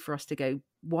it's easy for us to go,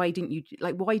 why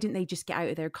didn't they just get out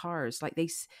of their cars? Like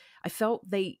I felt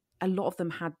a lot of them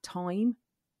had time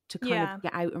to kind of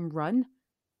get out and run.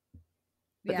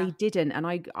 But they didn't, and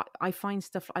I find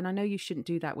stuff, and I know you shouldn't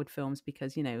do that with films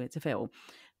because it's a film,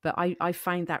 but I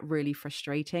find that really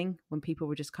frustrating when people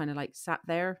were just kind of sat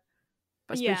there.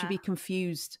 But I suppose you'd be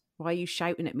confused. Why are you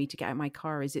shouting at me to get out of my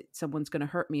car? Is it someone's going to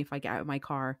hurt me if I get out of my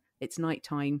car? It's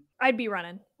nighttime. I'd be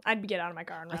running. I'd get out of my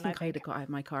car and run. I think I'd have got out of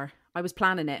my car. I was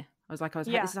planning it. I was like, this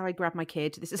is how I grab my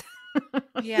kid. This is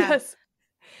yes.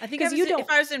 I think if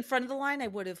I was in front of the line, I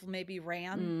would have maybe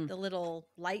ran the little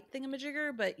light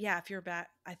thingamajigger. But yeah, if you're back,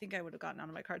 I think I would have gotten out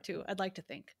of my car too. I'd like to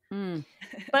think.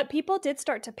 But people did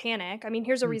start to panic. I mean,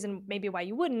 here's a reason maybe why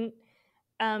you wouldn't,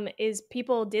 is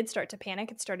people did start to panic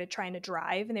and started trying to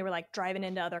drive, and they were driving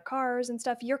into other cars and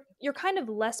stuff. You're kind of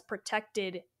less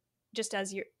protected just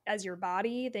as your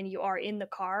body than you are in the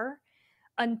car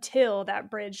until that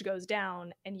bridge goes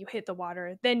down and you hit the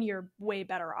water. Then you're way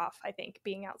better off, I think,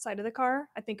 being outside of the car.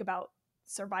 I think about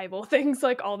survival things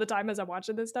all the time as I'm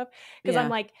watching this stuff, because I'm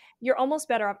like, you're almost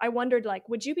better off. I wondered,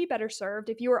 would you be better served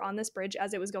if you were on this bridge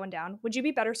as it was going down? Would you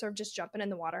be better served just jumping in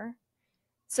the water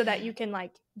so that you can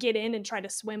get in and try to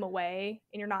swim away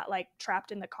and you're not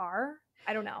trapped in the car?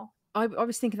 I don't know. I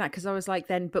was thinking that, because I was like,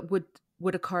 then, but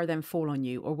would a car then fall on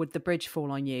you, or would the bridge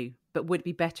fall on you? But would it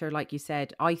be better, like you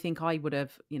said? I think I would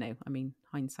have, I mean,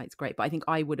 hindsight's great, but I think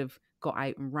I would have got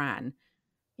out and ran.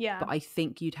 Yeah. But I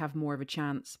think you'd have more of a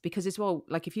chance, because as well,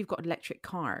 if you've got an electric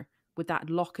car, would that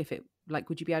lock if it,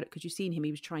 would you be able to, because you've seen him,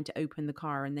 he was trying to open the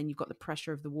car and then you've got the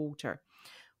pressure of the water.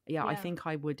 Yeah, I think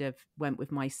I would have went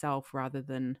with myself rather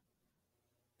than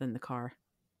the car.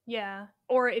 Yeah.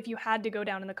 Or if you had to go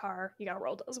down in the car, you got to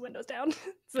roll those windows down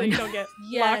so you don't get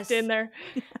locked in there.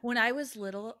 When I was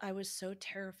little, I was so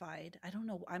terrified. I don't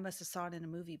know. I must have saw it in a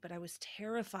movie, but I was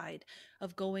terrified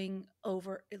of going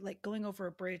over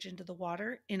a bridge into the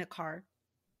water in a car.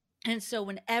 And so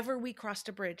whenever we crossed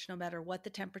a bridge, no matter what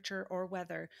the temperature or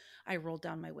weather, I rolled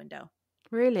down my window.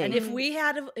 Really? And if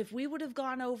we would have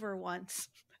gone over once,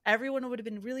 everyone would have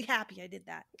been really happy I did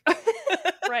that.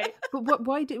 Right. But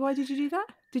why did you do that?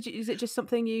 Is it just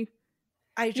something you?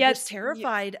 I was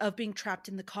terrified of being trapped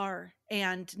in the car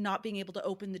and not being able to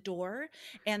open the door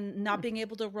and not being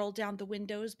able to roll down the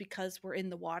windows because we're in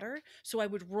the water. So I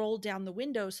would roll down the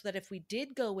windows so that if we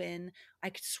did go in,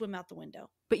 I could swim out the window.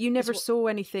 But you never saw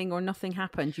anything, or nothing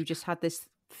happened. You just had this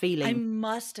feeling. I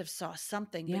must have saw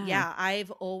something. But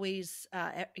I've always,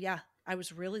 I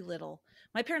was really little.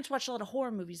 My parents watched a lot of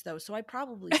horror movies though, so I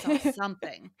probably saw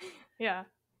something. Yeah.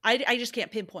 I just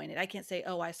can't pinpoint it. I can't say,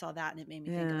 oh, I saw that and it made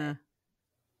me think of it.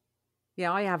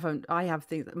 Yeah, I have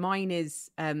things. Mine is,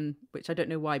 which I don't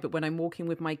know why, but when I'm walking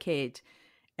with my kid,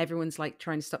 everyone's like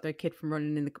trying to stop their kid from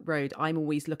running in the road. I'm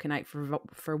always looking out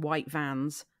for white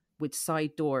vans with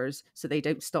side doors so they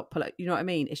don't stop. You know what I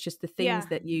mean? It's just the things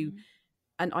that you,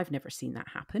 and I've never seen that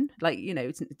happen. Like, you know,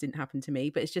 it didn't happen to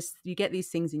me, but it's just, you get these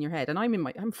things in your head. And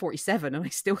I'm 47 and I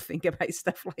still think about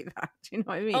stuff like that. Do you know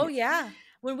what I mean? Oh yeah.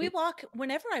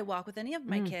 Whenever I walk with any of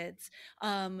my kids,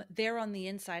 they're on the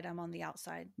inside, I'm on the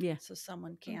outside. Yeah. So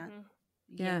someone can't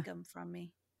yank them from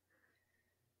me.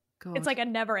 God. It's like a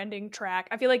never ending track.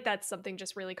 I feel like that's something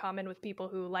just really common with people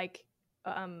who like,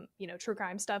 true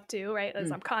crime stuff too, right?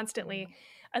 As I'm constantly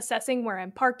assessing where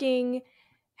I'm parking,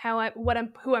 who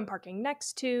I'm parking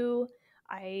next to.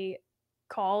 I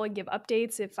call and give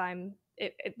updates if I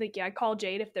call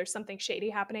Jade if there's something shady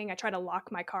happening. I try to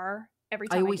lock my car every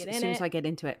time I get in it. As soon as I get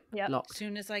into it, locked. As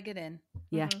soon as I get in.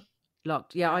 Yeah.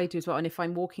 Locked. Yeah, I do as well. And if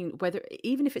I'm walking,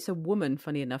 even if it's a woman,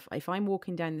 funny enough, if I'm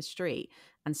walking down the street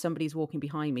and somebody's walking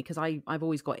behind me, because I've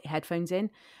always got headphones in,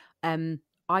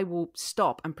 I will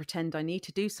stop and pretend I need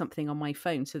to do something on my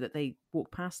phone so that they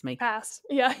walk past me.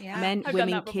 Yeah. Men,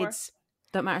 women, kids,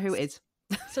 don't matter who it is.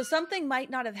 So something might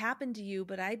not have happened to you,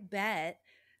 but I bet,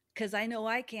 because I know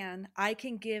I can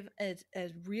give a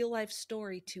real life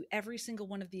story to every single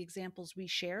one of the examples we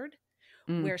shared,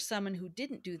 where someone who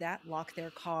didn't do that, lock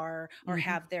their car or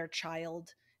have their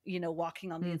child,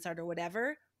 walking on the inside or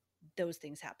whatever, those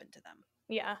things happened to them.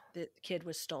 Yeah. The kid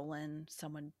was stolen.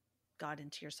 Someone got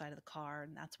into your side of the car,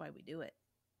 and that's why we do it.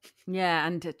 Yeah.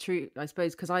 And I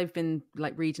suppose, because I've been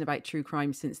like reading about true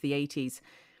crime since the 80s.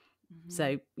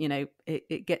 So,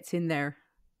 it gets in there.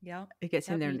 Yeah. It gets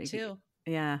in there. Me too.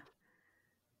 Yeah.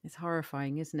 It's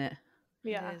horrifying, isn't it?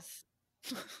 Yeah. It is.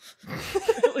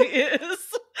 It really is.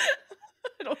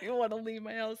 I don't even want to leave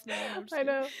my house now. I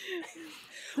know.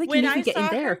 Like when I get in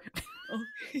there.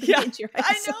 Yeah,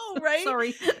 I know, right?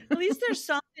 Sorry. At least there's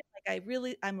something.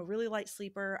 Like I'm a really light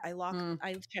sleeper.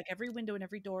 I check every window and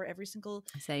every door every single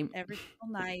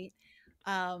night.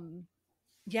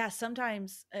 Yeah,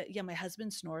 sometimes my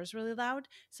husband snores really loud.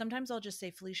 Sometimes I'll just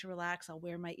say, Felicia, relax. I'll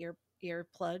wear my ear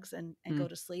plugs and go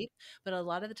to sleep. But a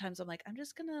lot of the times I'm like, I'm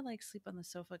just gonna like sleep on the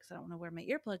sofa because I don't want to wear my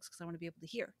earplugs because I want to be able to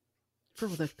hear. For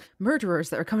all the murderers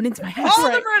that are coming into my house. All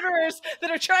the murderers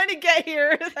that are trying to get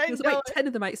here. There's about 10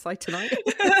 of them outside tonight.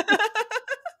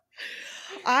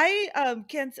 I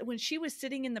when she was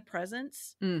sitting in the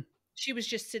presents, she was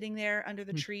just sitting there under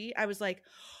the tree. I was like,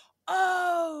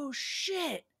 oh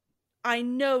shit. I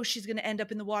know she's going to end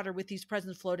up in the water with these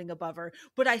presents floating above her.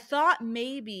 But I thought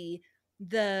maybe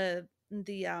the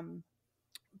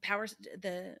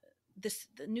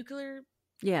nuclear.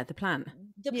 Yeah, the plant.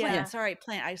 The plant. Yeah. Sorry,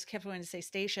 plant. I just kept wanting to say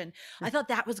station. I thought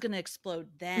that was going to explode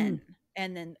then.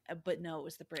 And then, but no, it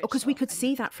was the bridge. Oh, because we could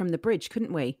see that from the bridge,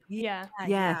 couldn't we? Yeah.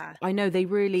 Yeah. I know they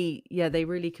really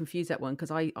confused that one, because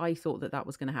I thought that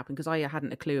was going to happen, because I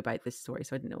hadn't a clue about this story,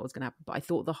 so I didn't know what was going to happen. But I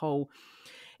thought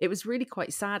it was really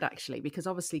quite sad, actually, because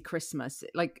obviously Christmas,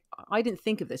 like, I didn't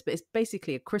think of this, but it's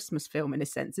basically a Christmas film in a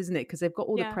sense, isn't it? Because they've got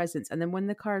all the presents, and then when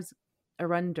the cars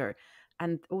are under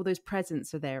and all those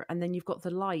presents are there, and then you've got the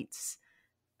lights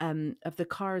of the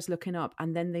cars looking up,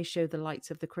 and then they show the lights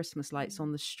of the Christmas lights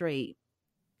on the street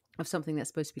of something that's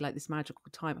supposed to be like this magical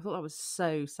time. I thought that was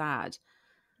so sad.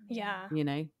 Yeah.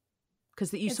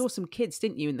 Because you saw some kids,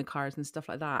 didn't you, in the cars and stuff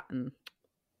like that? And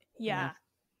yeah.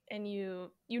 And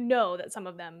you know that some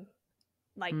of them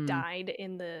like died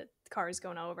in the cars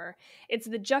going over. It's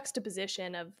the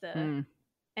juxtaposition of the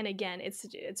and again,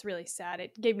 it's really sad.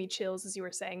 It gave me chills as you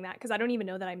were saying that, because I don't even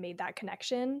know that I made that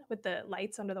connection with the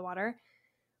lights under the water,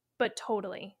 but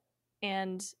totally.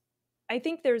 And I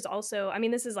think there's also, I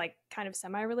mean, this is like kind of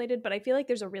semi-related, but I feel like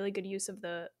there's a really good use of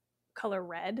the color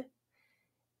red.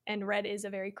 And red is a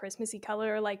very Christmassy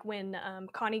color. Like when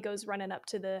Connie goes running up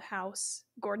to the house,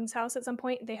 Gordon's house at some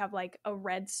point, they have like a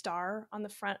red star on the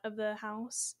front of the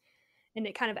house. And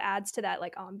it kind of adds to that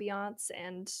like ambiance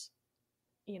and,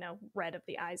 red of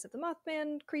the eyes of the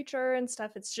Mothman creature and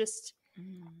stuff. It's just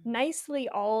nicely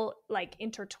all like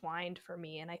intertwined for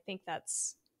me. And I think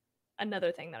that's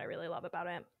another thing that I really love about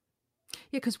it.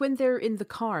 Yeah, because when they're in the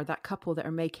car, that couple that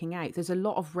are making out, there's a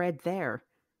lot of red there.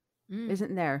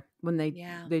 Isn't there, when they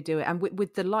do it? And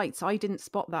with the lights, I didn't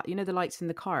spot that. The lights in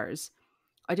the cars,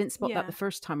 I didn't spot that the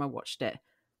first time I watched it.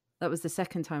 That was the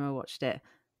second time I watched it.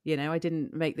 I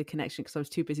didn't make the connection because I was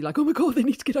too busy like, oh my God, they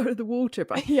need to get out of the water.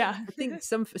 But I think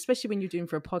especially when you're doing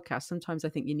for a podcast, sometimes I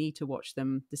think you need to watch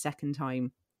them the second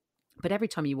time But every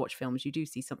time you watch films, you do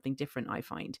see something different, I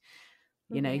find.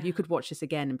 You know, you could watch this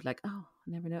again and be like, oh,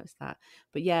 I never noticed that.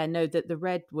 But yeah, no, the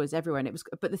red was everywhere. And it was,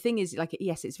 but the thing is, like,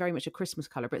 yes, it's very much a Christmas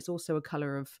color, but it's also a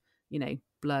color of, you know,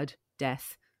 blood,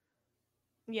 death.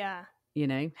 Yeah. You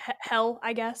know? Hell,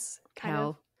 I guess. Hell.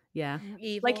 Of. Yeah.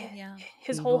 Evil, like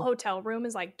his Evil. whole hotel room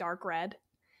is like dark red.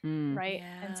 Right.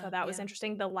 Yeah, and so that was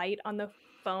interesting. The light on the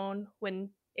phone, when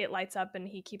it lights up and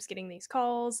he keeps getting these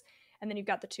calls, and then you've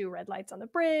got the 2 red lights on the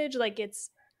bridge. Like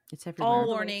it's everywhere. all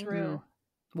warning through.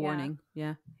 Warning.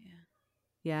 Yeah.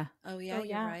 Oh yeah,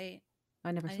 you're right.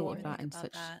 I never thought of that in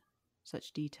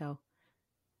such detail.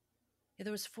 Yeah,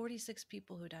 there was 46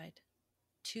 people who died.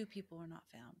 2 people were not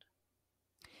found.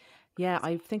 Yeah,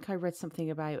 I think I read something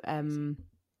about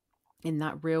in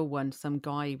that real one, some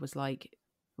guy was like,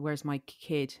 where's my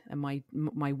kid and my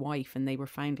wife, and they were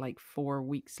found like 4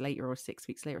 weeks later or 6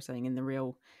 weeks later or something in the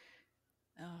real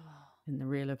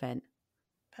event.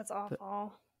 That's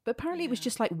awful. But apparently it was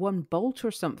just like one bolt or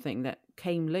something that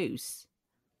came loose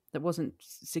that wasn't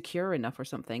secure enough or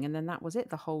something, and then that was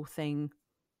it. The whole thing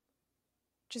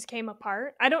just came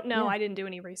apart. I don't know. I didn't do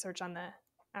any research on the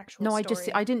actual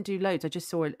story. I didn't do loads. I just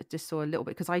saw a little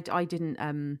bit because I didn't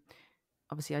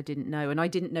obviously I didn't know, and I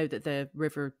didn't know that the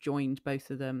river joined both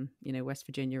of them, you know, West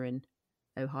Virginia and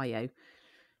Ohio.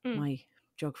 My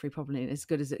geography probably isn't as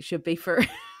good as it should be for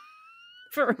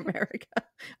America.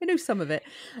 I know some of it.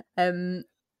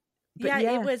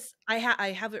 It was I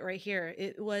have it right here.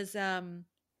 It was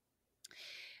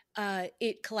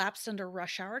it collapsed under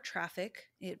rush hour traffic.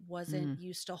 It wasn't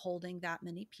used to holding that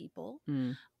many people.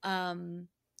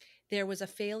 There was a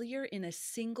failure in a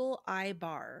single eye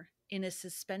bar in a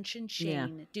suspension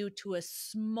chain due to a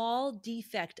small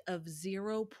defect of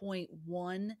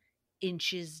 0.1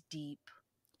 inches deep.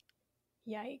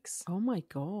 Yikes. Oh my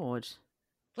God.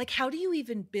 Like, how do you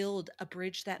even build a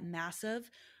bridge that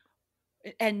massive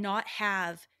and not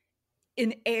have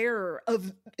an error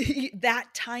of that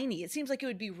tiny? It seems like it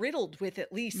would be riddled with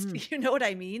at least, you know what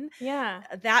I mean? Yeah.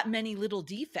 That many little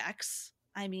defects.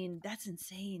 I mean, that's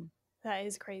insane. That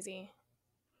is crazy.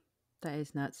 That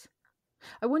is nuts.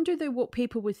 I wonder though what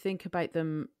people would think about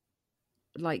them,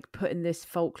 like putting this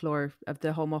folklore of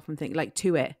the whole Mothman thing, like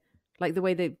to it, like the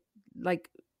way they, like,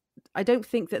 I don't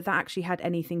think that actually had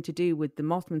anything to do with the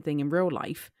Mothman thing in real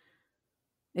life.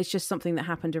 It's just something that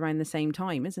happened around the same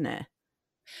time, isn't it?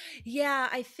 Yeah,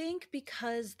 I think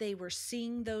because they were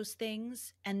seeing those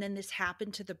things and then this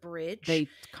happened to the bridge. They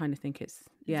kind of think it's,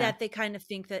 that they kind of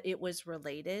think that it was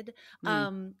related.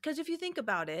 Because if you think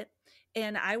about it,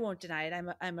 and I won't deny it,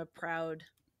 I'm a proud,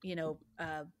 you know,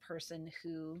 person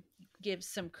who gives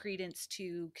some credence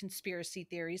to conspiracy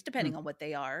theories, depending on what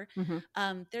they are.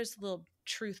 There's a little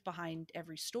truth behind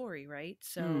every story, right?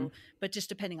 So, but just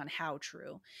depending on how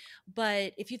true.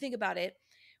 But if you think about it,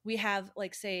 we have,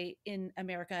 like, say in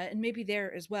America, and maybe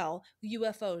there as well,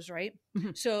 UFOs, right?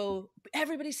 So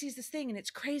everybody sees this thing and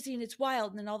it's crazy and it's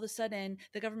wild. And then all of a sudden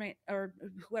the government or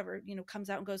whoever, you know,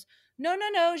 comes out and goes, no,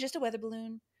 it's just a weather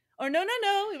balloon. Or no,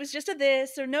 it was just a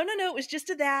this. Or no, it was just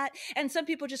a that. And some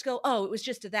people just go, oh, it was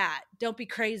just a that. Don't be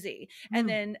crazy. And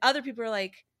then other people are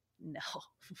like, no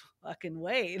fucking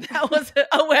way. That was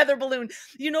a weather balloon.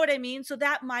 You know what I mean? So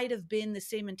that might have been the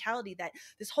same mentality, that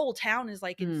this whole town is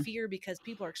like in fear because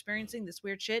people are experiencing this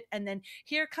weird shit. And then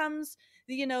here comes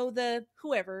the, you know, the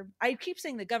whoever, I keep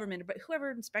saying the government, but whoever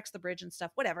inspects the bridge and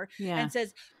stuff, whatever, and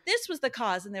says, this was the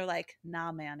cause. And they're like,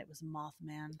 nah, man, it was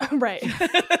Mothman. Right.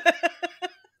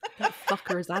 That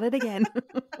fucker is at it again.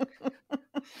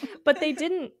 But they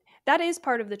didn't. That is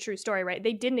part of the true story, right?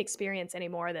 They didn't experience any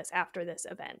more of this after this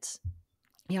event.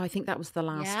 Yeah, I think that was the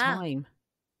last time.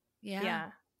 Yeah.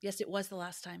 Yes, it was the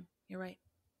last time. You're right.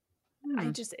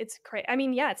 It's crazy. I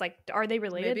mean, yeah, it's like, are they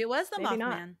related? Maybe it was the Mothman.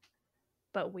 Not.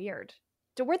 But weird.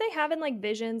 So were they having like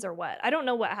visions or what? I don't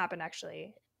know what happened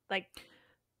actually. Like,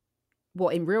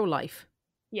 what, in real life?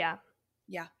 Yeah.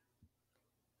 Yeah.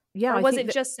 Or was it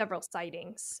just several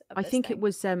sightings? I think it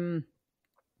was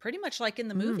pretty much like in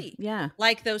the movie. Yeah.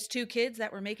 Like those 2 kids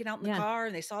that were making out in the car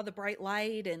and they saw the bright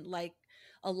light, and like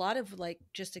a lot of like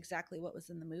just exactly what was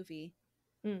in the movie.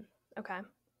 Okay.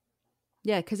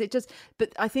 Yeah, because it just,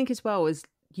 but I think as well as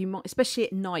you might, especially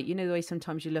at night, you know, the way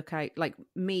sometimes you look out, like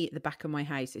me at the back of my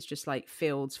house, it's just like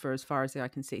fields for as far as the eye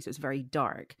can see. So it's very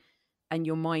dark and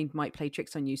your mind might play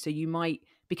tricks on you. So you might,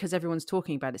 because everyone's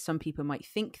talking about it, some people might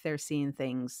think they're seeing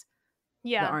things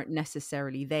that aren't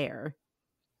necessarily there.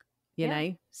 You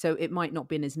know, so it might not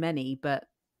been as many, but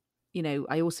you know,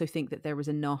 I also think that there was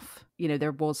enough, you know,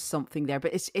 there was something there,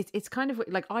 but it's kind of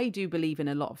like, I do believe in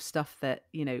a lot of stuff that,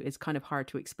 you know, is kind of hard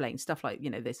to explain, stuff like, you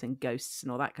know, this and ghosts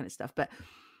and all that kind of stuff. But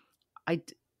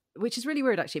which is really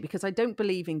weird actually, because I don't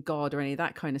believe in God or any of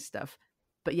that kind of stuff.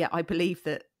 But yeah, I believe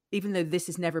that even though this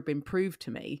has never been proved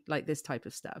to me, like this type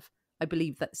of stuff, I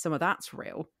believe that some of that's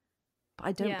real. But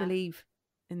I don't believe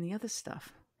in the other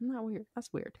stuff. Isn't that weird?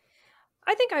 That's weird.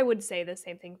 I think I would say the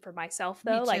same thing for myself,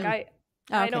 though. Like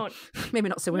I don't. Maybe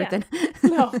not so weird then.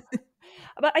 No,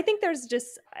 but I think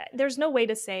there's no way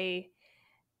to say,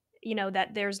 you know,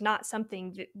 that there's not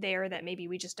something there that maybe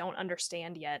we just don't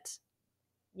understand yet,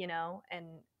 you know, and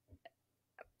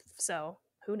so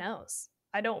who knows?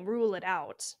 I don't rule it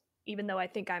out, even though I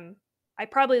think I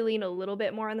probably lean a little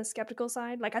bit more on the skeptical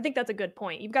side. Like, I think that's a good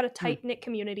point. You've got a tight-knit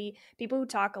community, people who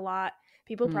talk a lot,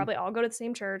 people who probably all go to the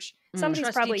same church. Somebody's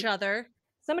Trust probably each other.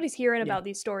 Somebody's hearing about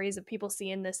these stories of people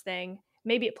seeing this thing.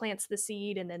 Maybe it plants the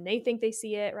seed and then they think they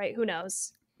see it, right? Who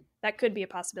knows? That could be a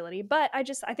possibility. But I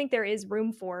think there is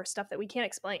room for stuff that we can't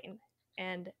explain.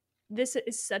 And this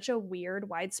is such a weird,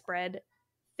 widespread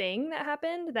thing that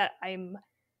happened that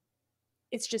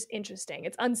it's just interesting.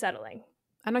 It's unsettling.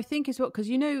 And I think as well, because,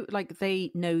 you know, like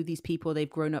they know these people, they've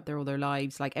grown up there all their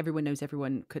lives. Like everyone knows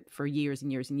everyone for years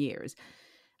and years and years.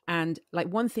 And like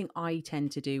one thing I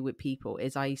tend to do with people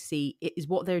is I see it is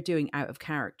what they're doing out of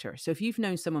character. So if you've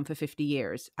known someone for 50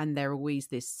 years and they're always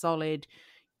this solid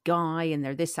guy and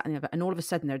they're this, that, and the other, and all of a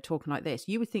sudden they're talking like this,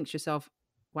 you would think to yourself,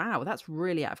 wow, that's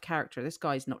really out of character. This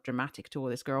guy's not dramatic at all,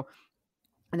 this girl.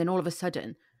 And then all of a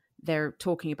sudden they're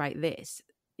talking about this.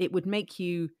 It would make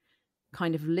you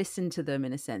kind of listen to them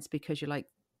in a sense, because you're like,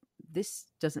 this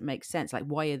doesn't make sense. Like,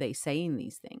 why are they saying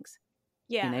these things?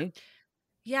 Yeah. You know?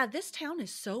 Yeah, this town is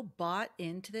so bought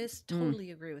into this. Totally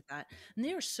agree with that. And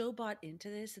they are so bought into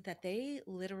this that they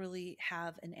literally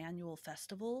have an annual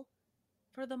festival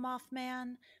for the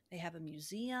Mothman. They have a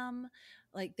museum.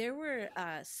 Like there were,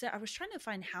 I was trying to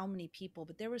find how many people,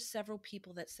 but there were several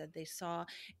people that said they saw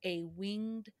a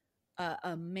winged,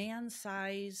 a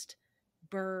man-sized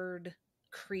bird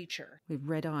creature with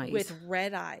red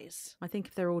eyes. I think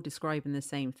if they're all describing the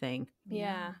same thing.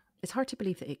 Yeah. It's hard to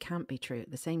believe that it can't be true at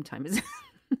the same time, isn't it?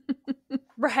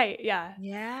 Right, yeah.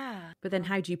 Yeah. But then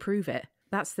how do you prove it?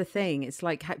 That's the thing. It's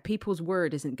like people's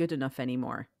word isn't good enough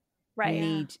anymore.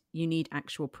 Right. You need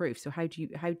actual proof. So how do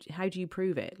you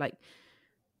prove it? Like,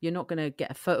 you're not going to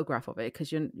get a photograph of it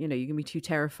because you're going to be too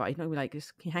terrified. You're not going to be like,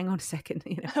 just hang on a second,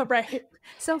 you know. Right.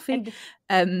 Selfie.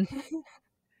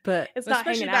 But it's not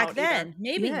especially hanging back out then. either.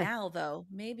 Maybe now, though.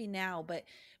 Maybe now, but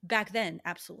back then,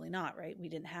 absolutely not. Right? We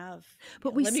didn't have.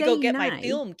 But we let say me go get now, my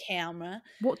film camera.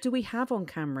 What do we have on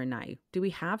camera now? Do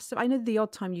we have? So I know the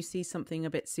odd time you see something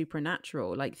a bit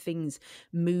supernatural, like things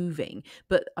moving.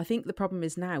 But I think the problem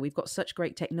is now we've got such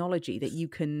great technology that you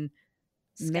can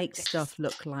make stuff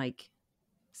look like.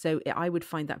 So I would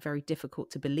find that very difficult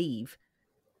to believe.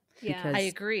 Yeah, I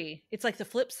agree. It's like the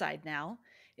flip side now.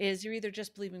 Is you're either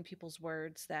just believing people's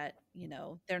words that, you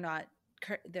know, they're not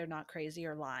crazy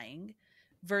or lying,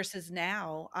 versus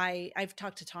now I've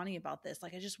talked to Tawny about this.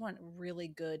 Like, I just want really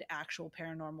good actual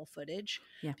paranormal footage,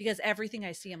 because everything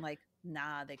I see, I'm like,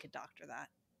 nah, they could doctor that.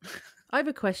 I have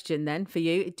a question then for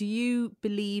you. Do you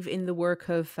believe in the work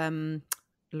of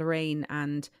Lorraine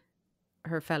and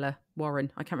her fella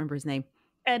Warren? I can't remember his name.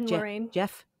 Ed and Lorraine.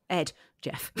 Jeff.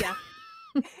 Yeah.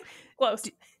 Close.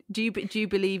 Do you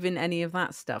believe in any of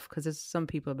that stuff? Because there's some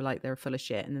people be like they're full of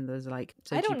shit, and then there's like,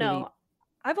 so I don't know.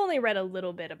 I've only read a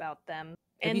little bit about them.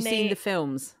 Have you seen the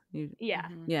films? Yeah.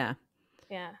 Yeah.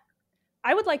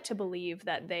 I would like to believe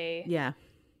that they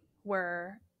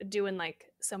were doing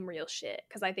like some real shit,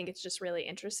 because I think it's just really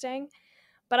interesting.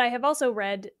 But I have also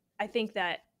read, I think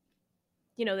that,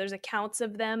 you know, there's accounts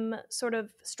of them sort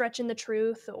of stretching the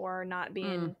truth or not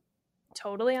being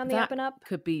totally on the up and up.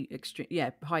 Could be extreme,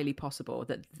 highly possible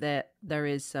that there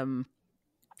is some.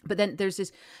 But then there's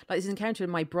this encounter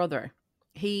with my brother.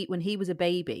 When he was a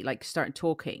baby, like started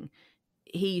talking,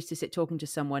 he used to sit talking to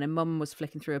someone, and Mum was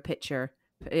flicking through a picture,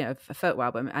 you know, a photo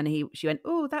album, and she went,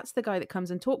 "Oh, that's the guy that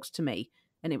comes and talks to me,"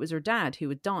 and it was her dad who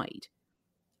had died,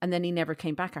 and then he never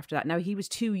came back after that. Now he was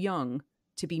too young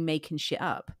to be making shit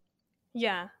up.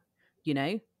 Yeah, you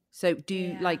know. So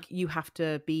you have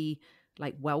to be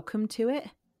like welcome to it,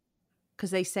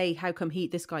 because they say, how come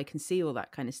this guy can see all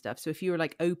that kind of stuff? So if you were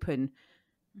like open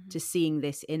to seeing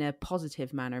this in a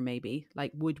positive manner, maybe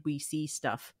like, would we see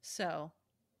stuff? So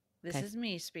this is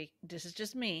me speak. This is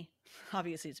just me.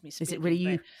 Obviously it's me speaking. Is it really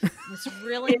you? It's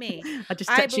really me.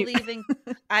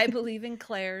 I believe in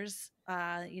Claire's,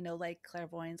 you know, like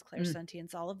clairvoyance,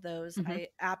 clairsentience, all of those. I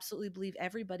absolutely believe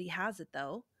everybody has it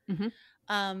though.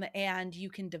 And you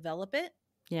can develop it.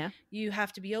 Yeah. You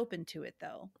have to be open to it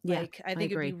though. Yeah, like I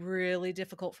think it'd be really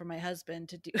difficult for my husband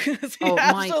to do.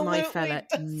 My fella,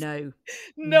 no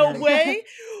way.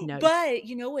 No. But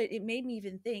you know what? It made me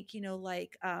even think, you know,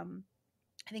 like, I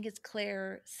think it's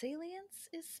Claire Salience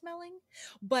is smelling,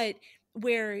 but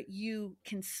where you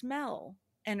can smell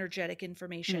energetic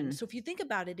information. So if you think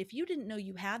about it, if you didn't know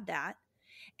you had that,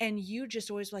 and you just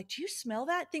always like, do you smell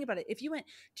that? Think about it. If you went,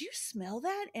 do you smell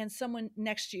that? And someone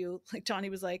next to you, like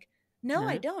Tawny was like, no,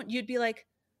 I don't. You'd be like,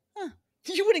 huh.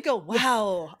 You wouldn't go,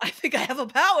 wow, I think I have a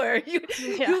power.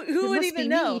 Who would even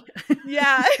know?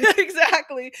 Yeah,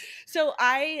 exactly. So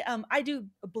I do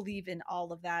believe in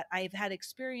all of that. I've had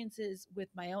experiences with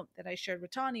my own that I shared with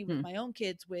Tawny, with my own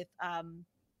kids, with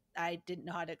I didn't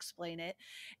know how to explain it.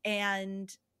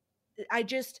 And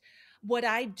what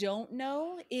I don't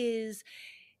know is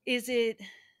it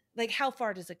like, how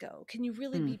far does it go? Can you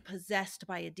really be possessed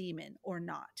by a demon or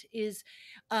not?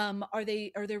 Are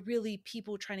there really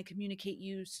people trying to communicate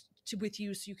with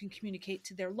you so you can communicate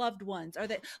to their loved ones? Are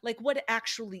they like, what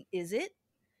actually is it?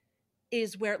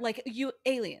 Is where, like, you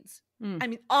aliens. I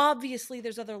mean, obviously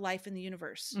there's other life in the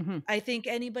universe. I think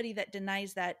anybody that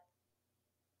denies that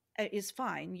is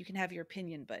fine. You can have your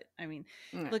opinion, but I mean,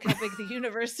 look how big the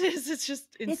universe is. It's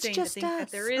just insane to think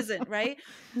that there isn't, right?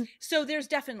 So there's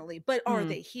definitely, but are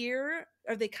they here?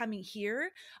 Are they coming here?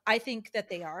 I think that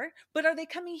they are, but are they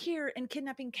coming here and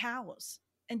kidnapping cows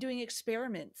and doing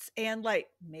experiments? And like,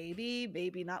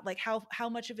 maybe not. Like, how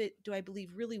much of it do I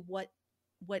believe? Really, what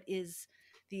is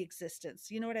the existence?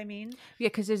 You know what I mean? Yeah,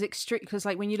 because there's extreme. Because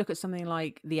like when you look at something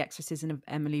like The Exorcism of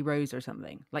Emily Rose or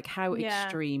something, like how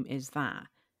extreme is that?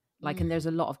 Like, and there's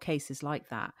a lot of cases like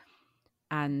that.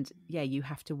 And yeah, you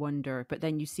have to wonder, but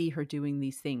then you see her doing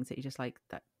these things that you're just like,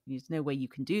 that there's no way you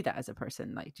can do that as a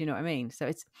person. Like, do you know what I mean? So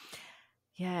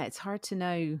it's hard to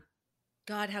know.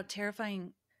 God, how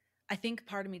terrifying. I think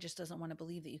part of me just doesn't want to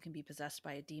believe that you can be possessed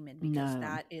by a demon, because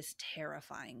that is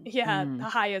terrifying. Yeah. The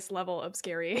highest level of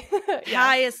scary.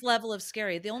 Highest level of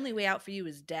scary. The only way out for you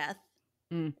is death.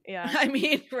 Yeah. I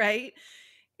mean, right?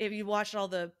 If you watch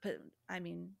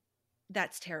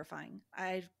that's terrifying.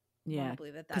 I want to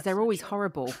believe that, because they're always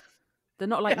horrible. They're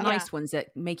not like nice ones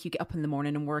that make you get up in the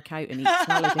morning and work out and eat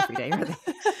salad every day, are they?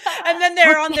 And then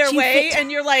they're on their way and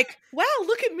you're like, wow,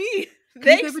 look at me.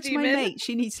 Thanks, go over to my mate.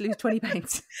 She needs to lose 20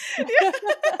 pounds.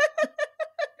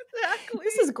 Exactly.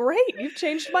 This is great. You've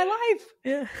changed my life.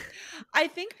 Yeah. I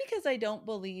think because I don't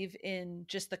believe in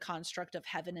just the construct of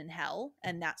heaven and hell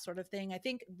and that sort of thing. I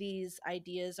think these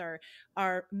ideas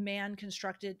are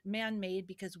man-made,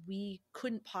 because we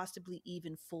couldn't possibly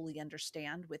even fully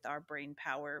understand with our brain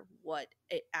power what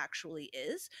it actually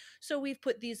is. So we've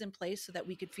put these in place so that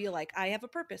we could feel like I have a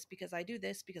purpose because I do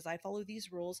this, because I follow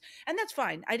these rules. And that's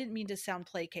fine. I didn't mean to sound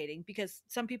placating, because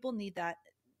some people need that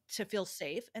to feel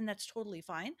safe, and that's totally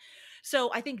fine. So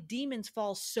I think demons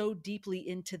fall so deeply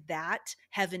into that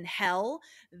heaven hell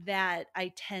that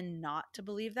I tend not to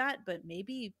believe that. But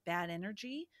maybe bad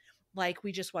energy, like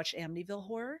we just watched Amityville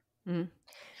Horror.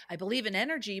 I believe in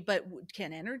energy, but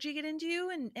can energy get into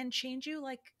you and change you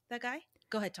like that guy?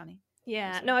 Go ahead, Tawny.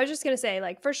 Yeah, no, I was just gonna say,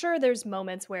 like, for sure there's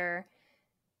moments where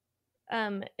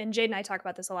and Jade and I talk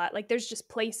about this a lot, like there's just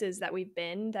places that we've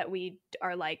been that we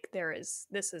are like, this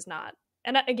is not.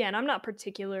 And again, I'm not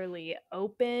particularly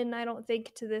open, I don't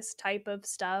think, to this type of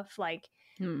stuff. Like,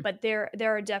 but there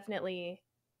are definitely,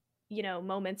 you know,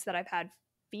 moments that I've had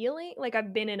feeling like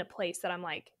I've been in a place that I'm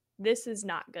like, this is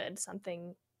not good.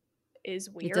 Something is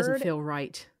weird. It doesn't feel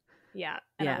right. Yeah.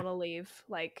 And I want to leave.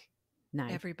 Like, no.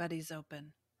 Everybody's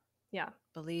open. Yeah.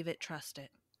 Believe it, trust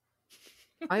it.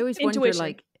 I always wonder,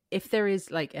 like, if there is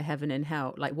like a heaven and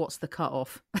hell, like what's the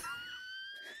cutoff?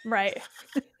 Right.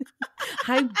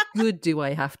 How good do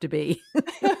I have to be?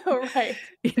 Right.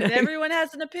 You know? Everyone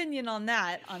has an opinion on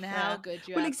that, on how good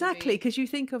you have exactly, to be. Because you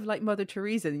think of like Mother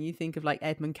Teresa and you think of like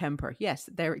Edmund Kemper. Yes,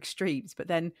 they're extremes. But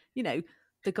then, you know,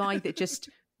 the guy that just,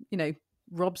 you know,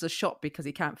 robs a shop because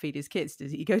he can't feed his kids,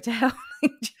 does he go to hell?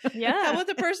 Yeah. How about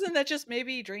the person that just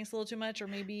maybe drinks a little too much or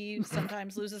maybe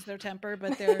sometimes loses their temper,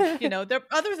 but they're, you know, they're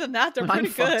other than that, they're pretty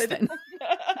good.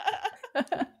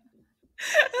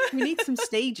 We need some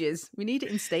stages. We need it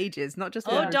in stages, not just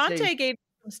Dante gave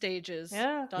some stages.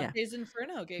 Yeah. Dante's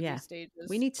Inferno gave you stages.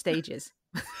 We need stages.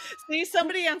 See,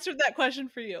 somebody answered that question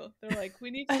for you. They're like,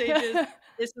 we need stages.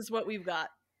 This is what we've got.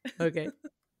 Okay.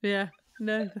 Yeah.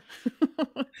 No.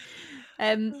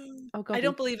 Oh God, I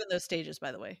don't believe in those stages,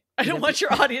 by the way. I don't want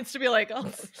your audience to be like,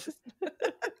 oh.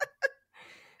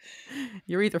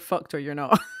 You're either fucked or you're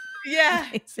not. Yeah.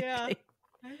 Yeah.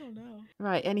 I don't know.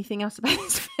 Right. Anything else about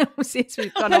this film since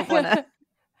we've gone off on it?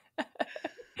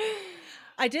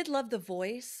 I did love the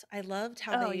voice. I loved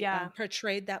how they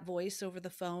portrayed that voice over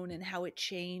the phone and how it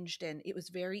changed. And it was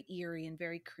very eerie and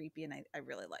very creepy. And I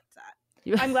really liked that.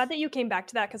 I'm glad that you came back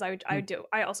to that, because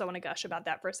I also want to gush about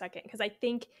that for a second, because I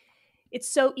think it's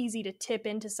so easy to tip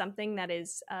into something that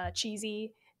is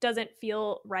cheesy, doesn't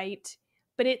feel right,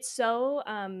 but it's so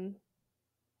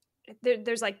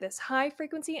there's like this high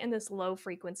frequency and this low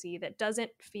frequency that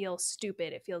doesn't feel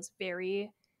stupid. It feels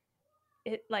very,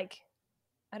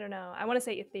 I don't know, I want to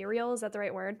say ethereal. Is that the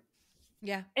right word?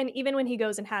 Yeah. And even when he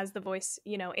goes and has the voice,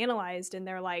 analyzed, and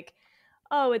they're like,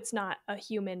 oh, it's not a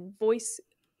human voice,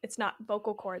 it's not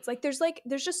vocal cords.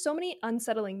 There's just so many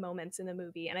unsettling moments in the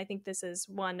movie, and I think this is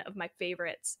one of my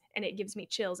favorites, and it gives me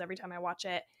chills every time I watch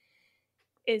it.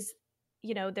 Is,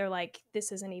 they're like,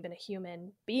 this isn't even a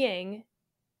human being.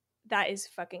 That is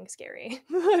fucking scary.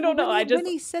 I don't know. When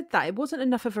he said that, it wasn't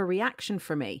enough of a reaction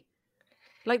for me.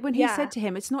 Like when he said to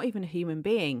him, it's not even a human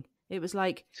being. It was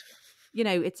like,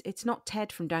 it's not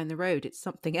Ted from down the road. It's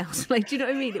something else. Like, do you know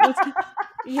what I mean? It was,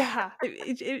 yeah.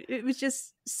 It was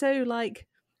just so like,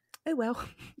 oh, well,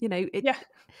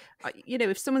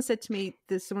 if someone said to me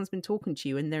that someone's been talking to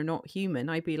you and they're not human,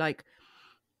 I'd be like,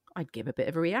 I'd give a bit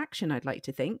of a reaction, I'd like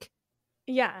to think.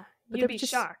 Yeah. But you'd be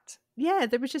shocked. Yeah.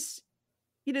 There was just,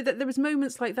 there was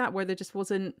moments like that where there just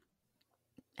wasn't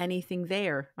anything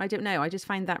there. I don't know. I just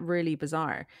find that really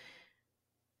bizarre.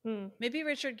 Maybe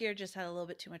Richard Gere just had a little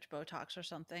bit too much Botox or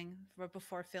something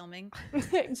before filming.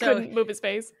 Couldn't move his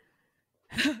face.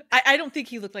 I don't think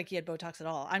he looked like he had Botox at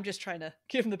all. I'm just trying to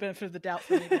give him the benefit of the doubt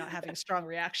for maybe not having strong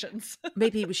reactions.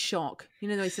 Maybe it was shock. The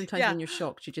way sometimes when you're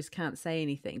shocked, you just can't say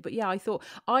anything. But yeah, I thought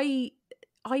I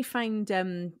found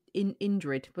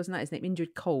Indrid, wasn't that his name?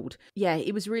 Indrid Cold. Yeah,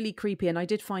 it was really creepy. And I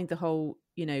did find the whole,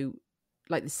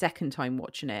 like the second time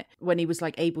watching it, when he was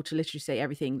like able to literally say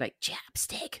everything like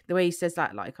chapstick, the way he says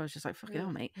that, like I was just like, fucking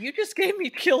hell, mate. You just gave me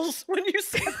chills when you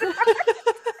said that.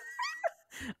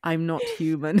 I'm not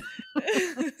human.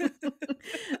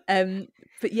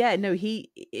 But yeah, no,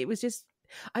 it was just,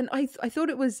 and I thought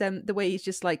it was the way he's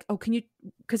just like, oh, can you,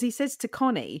 because he says to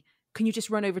Connie, can you just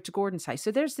run over to Gordon's house?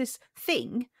 So there's this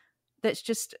thing that's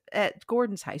just at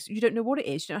Gordon's house. You don't know what it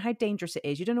is. You don't know how dangerous it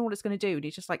is. You don't know what it's going to do. And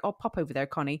he's just like, I'll pop over there,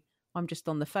 Connie. I'm just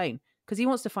on the phone. Because he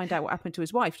wants to find out what happened to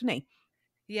his wife, doesn't he?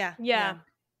 Yeah.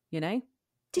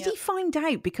 Did he find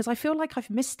out? Because I feel like I've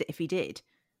missed it if he did.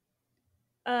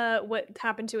 What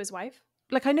happened to his wife?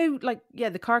 Like, I know, like, yeah,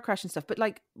 the car crash and stuff, but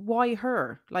like, why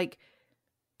her? Like,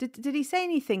 did he say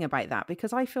anything about that?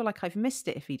 Because I feel like I've missed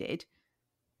it if he did.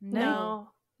 No.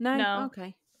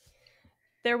 Okay.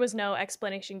 There was no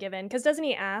explanation given. Because doesn't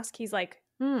he ask? He's like,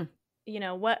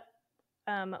 what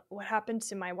happened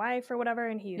to my wife or whatever?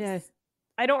 And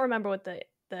I don't remember what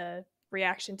the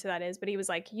reaction to that is, but he was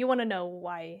like, you want to know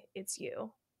why it's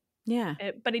you. Yeah.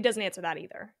 But he doesn't answer that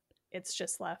either. It's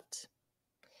just left.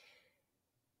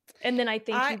 And then I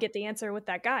think you get the answer with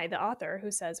that guy, the author, who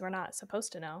says we're not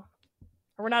supposed to know,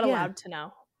 or we're not allowed to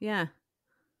know. Yeah.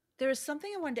 There is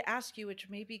something I wanted to ask you, which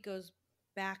maybe goes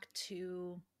back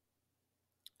to,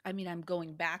 I'm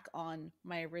going back on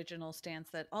my original stance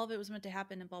that all of it was meant to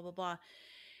happen and blah, blah, blah.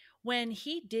 When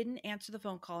he didn't answer the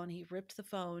phone call and he ripped the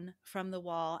phone from the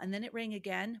wall and then it rang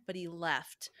again, but he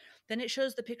left. Then it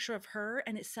shows the picture of her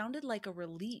and it sounded like a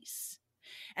release.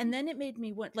 And then it made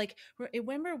me want, like,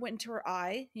 remember it went into her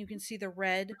eye. You can see the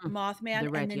red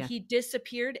Mothman, and then he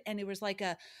disappeared, and it was like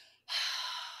a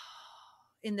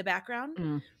in the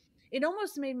background. It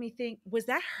almost made me think, was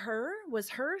that her?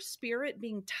 Was her spirit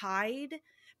being tied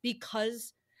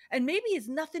because, and maybe it's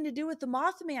nothing to do with the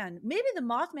Mothman. Maybe the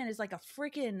Mothman is like a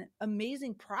freaking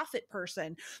amazing prophet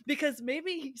person, because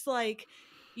maybe he's like,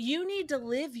 you need to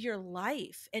live your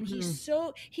life. And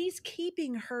he's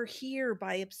keeping her here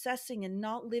by obsessing and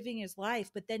not living his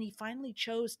life. But then he finally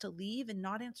chose to leave and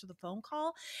not answer the phone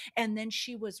call. And then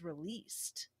she was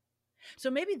released.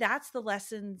 So maybe that's the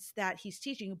lessons that he's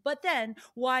teaching. But then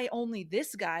why only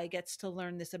this guy gets to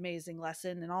learn this amazing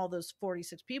lesson and all those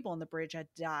 46 people on the bridge had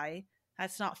to die?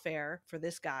 That's not fair for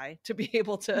this guy to be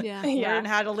able to learn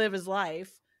how to live his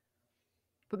life.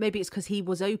 But maybe it's because he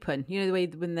was open. The way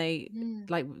when they,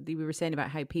 like we were saying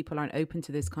about how people aren't open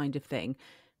to this kind of thing.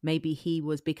 Maybe he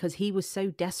was, because he was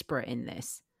so desperate in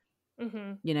this.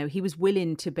 Mm-hmm. He was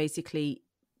willing to basically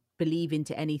believe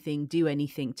into anything, do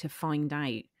anything to find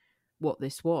out what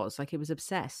this was. Like, he was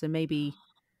obsessed. So maybe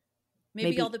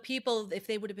all the people, if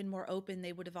they would have been more open,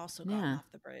 they would have also gone off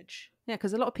the bridge. Yeah,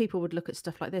 because a lot of people would look at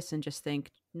stuff like this and just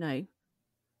think, no, are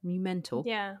you mental?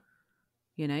 Yeah.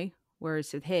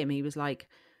 Whereas with him, he was like,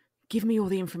 give me all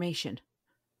the information.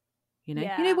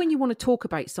 When you want to talk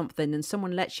about something and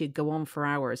someone lets you go on for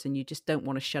hours and you just don't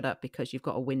want to shut up because you've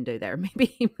got a window there. Maybe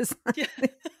he was like,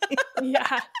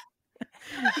 yeah.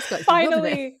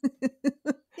 Finally.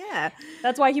 Yeah.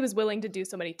 That's why he was willing to do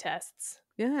so many tests.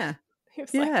 Yeah. He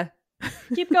was Yeah. like,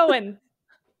 keep going.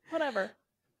 Whatever.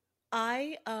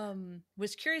 I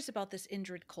was curious about this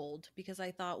Indrid cold because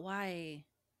I thought, why?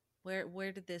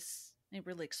 Where did this? They didn't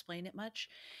really explain it much.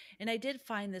 And I did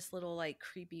find this little like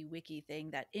creepy wiki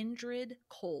thing that Indrid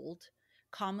cold,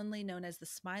 commonly known as the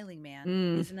Smiling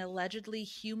Man, is an allegedly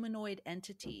humanoid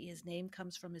entity. His name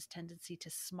comes from his tendency to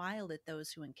smile at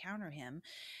those who encounter him.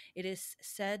 It is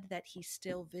said that he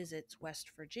still visits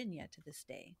West Virginia to this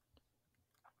day.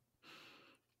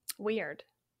 Weird.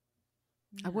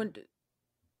 I wonder.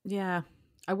 Yeah,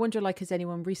 I wonder. Like, has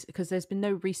anyone recent? Because there's been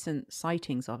no recent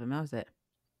sightings of him, has it?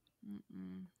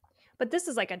 Mm-mm. But this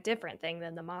is like a different thing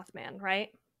than the Mothman, right?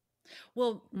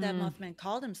 Well, that Mothman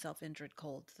called himself Indrid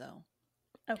Cold, though.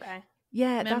 Okay.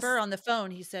 Yeah. Remember on the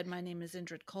phone, he said, "My name is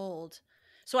Indrid Cold."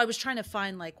 So I was trying to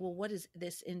find, like, well, what does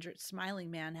this Indrid Smiling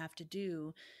Man have to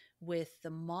do with the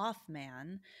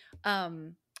Mothman?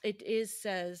 It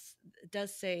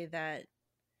does say that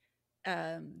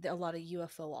a lot of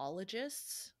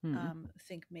UFOologists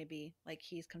think maybe like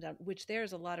he's come down, which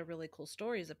there's a lot of really cool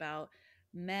stories about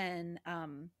men.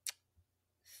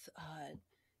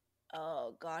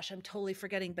 Oh gosh, I'm totally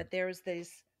forgetting, but there's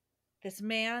this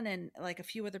man and like a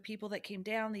few other people that came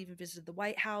down. They even visited the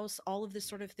White House, all of this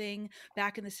sort of thing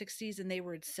back in the 60s, and they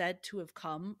were said to have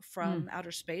come from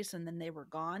outer space, and then they were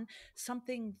gone.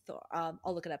 I'll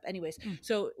look it up. Anyways,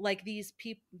 so like these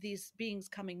beings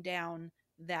coming down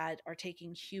that are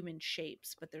taking human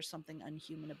shapes, but there's something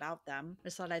unhuman about them. I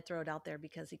just thought I'd throw it out there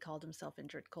because he called himself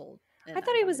Indrid Cold. I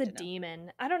thought he was a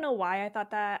demon. I don't know why I thought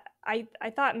that. I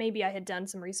thought maybe I had done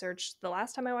some research the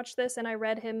last time I watched this, and I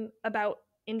read him about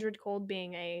Indrid Cold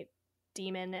being a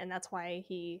demon, and that's why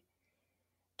he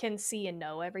can see and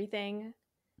know everything.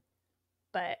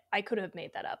 But I could have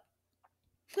made that up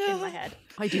in my head.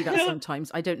 I do that sometimes.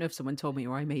 I don't know if someone told me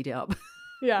or I made it up.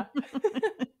 Yeah.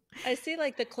 I see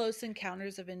like the Close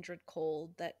Encounters of Indrid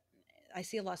Cold, that I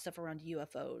see a lot of stuff around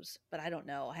UFOs, but I don't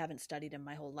know. I haven't studied him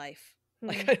my whole life.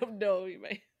 Like, I don't know.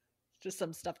 Just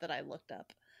some stuff that I looked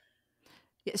up.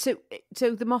 Yeah, so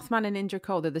the Mothman and Indrid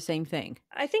Cold are the same thing?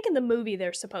 I think in the movie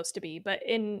they're supposed to be, but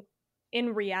in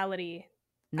reality,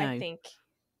 no. I think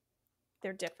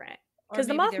they're different. Because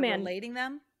the Mothman, they're relating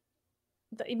them.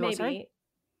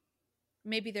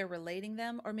 Maybe they're relating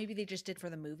them, or maybe they just did for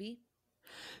the movie.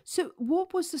 So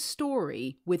what was the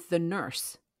story with the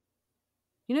nurse?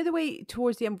 You know the way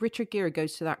towards the end, Richard Gere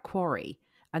goes to that quarry,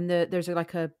 and there's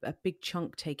like a big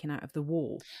chunk taken out of the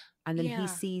wall, and then he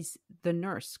sees the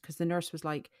nurse, because the nurse was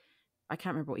like, I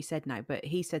can't remember what he said now, but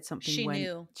he said something she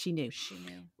knew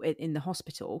in the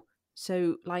hospital.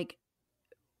 So like,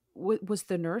 was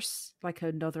the nurse like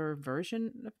another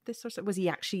version of this, or was he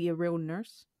actually a real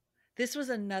nurse? This was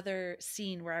another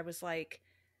scene where I was like,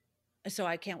 so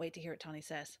I can't wait to hear what Tawny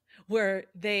says, where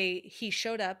he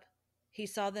showed up, he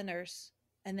saw the nurse,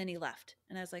 and then he left.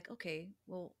 And I was like, okay,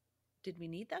 well, did we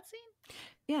need that scene?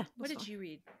 Yeah. What did you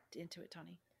read into it,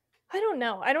 Tawny? I don't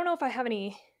know. I don't know if I have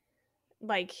any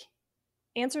like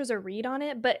answers or read on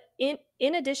it, but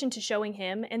in addition to showing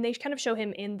him, and they kind of show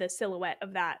him in the silhouette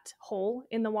of that hole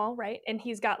in the wall, right? And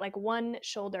he's got like one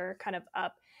shoulder kind of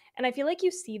up. And I feel like you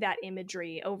see that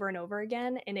imagery over and over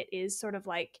again, and it is sort of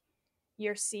like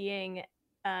you're seeing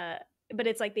but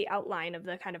it's like the outline of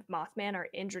the kind of Mothman or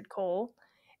Indrid Cold.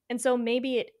 And so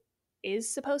maybe it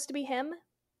is supposed to be him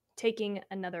taking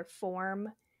another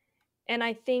form. And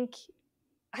I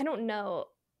don't know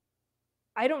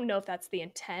if that's the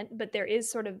intent, but there is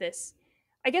sort of this,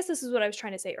 I guess this is what I was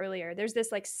trying to say earlier. There's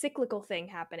this like cyclical thing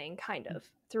happening kind of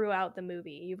throughout the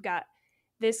movie. You've got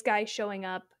this guy showing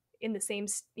up in the same,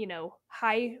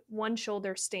 high one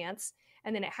shoulder stance,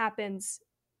 and then it happens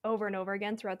over and over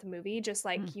again throughout the movie, just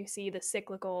like you see the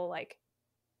cyclical like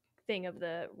thing of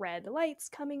the red lights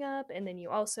coming up, and then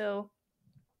you also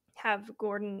have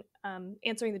Gordon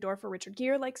answering the door for Richard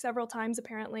Gere like several times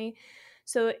apparently.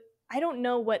 So I don't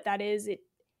know what that is,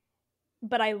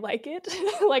 but I like it.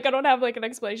 Like, I don't have like an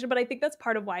explanation, but I think that's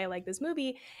part of why I like this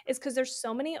movie, is because there's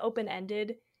so many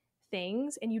open-ended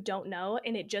things and you don't know,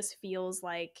 and it just feels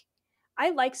like, I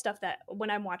like stuff that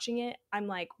when I'm watching it, I'm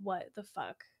like, what the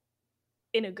fuck?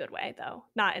 In a good way, though,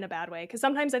 not in a bad way. Because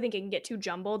sometimes I think it can get too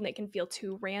jumbled and it can feel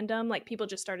too random. Like people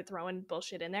just started throwing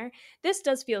bullshit in there. This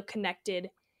does feel connected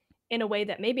in a way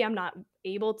that maybe I'm not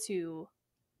able to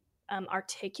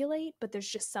articulate, but there's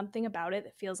just something about it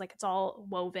that feels like it's all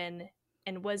woven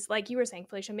and was, like you were saying,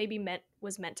 Felicia, maybe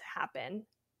was meant to happen.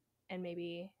 And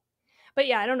maybe, but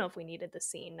yeah, I don't know if we needed the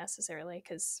scene necessarily,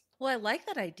 because. Well, I like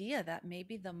that idea that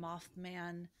maybe the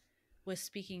Mothman was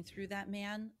speaking through that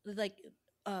man. Like,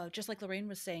 just like Lorraine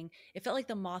was saying, it felt like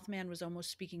the Mothman was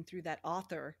almost speaking through that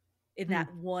author in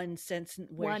that one sense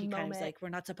where One he kind of was moment. like, we're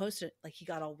not supposed to, like, he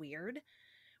got all weird.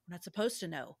 We're not supposed to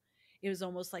know. It was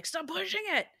almost like, stop pushing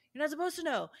it. You're not supposed to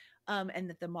know. And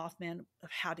that the Mothman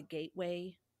had a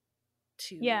gateway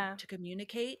to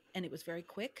communicate, and it was very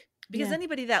quick. Because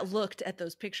anybody that looked at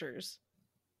those pictures,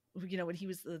 you know, when he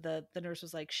was the nurse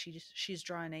was like, she's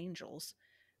drawing angels.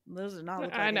 Those are not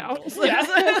look like angels.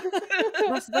 Yeah.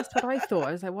 that's what I thought.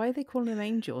 I was like, why are they calling them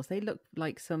angels? They look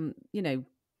like some, you know,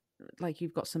 like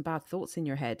you've got some bad thoughts in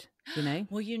your head, you know?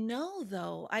 Well, you know,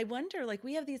 though, I wonder, like,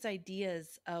 we have these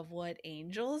ideas of what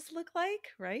angels look like,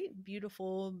 right?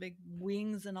 Beautiful, big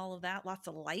wings and all of that, lots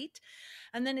of light.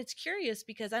 And then it's curious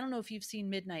because I don't know if you've seen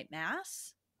Midnight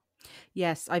Mass.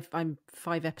 Yes, I'm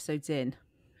 5 episodes in.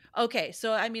 Okay,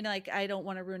 so I mean, like, I don't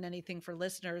want to ruin anything for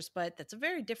listeners, but that's a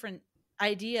very different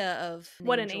idea of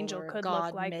what an angel could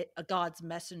look like. A God's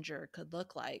messenger could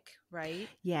look like, right?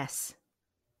 Yes.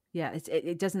 Yeah,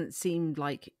 it doesn't seem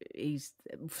like he's,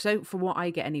 so from what I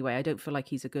get anyway, I don't feel like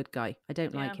he's a good guy. I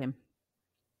don't like him.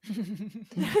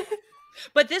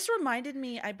 But this reminded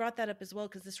me, I brought that up as well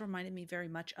because this reminded me very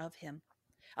much of him,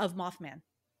 of Mothman.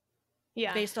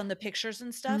 Yeah. Based on the pictures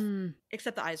and stuff,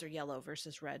 except the eyes are yellow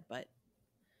versus red. But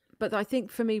I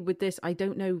think for me with this, I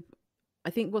don't know. I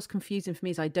think what's confusing for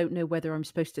me is I don't know whether I'm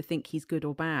supposed to think he's good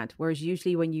or bad. Whereas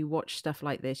usually when you watch stuff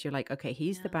like this, you're like, okay,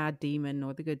 he's the bad demon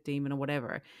or the good demon or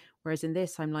whatever. Whereas in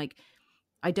this, I'm like,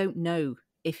 I don't know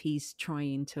if he's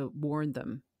trying to warn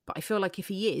them. But I feel like if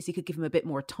he is, he could give him a bit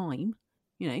more time.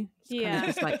 You know? It's kind of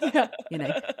just like, you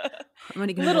know. I'm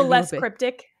only a little less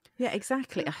cryptic. Yeah,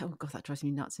 exactly. Oh, God, that drives me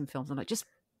nuts in films. I'm like, just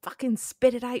fucking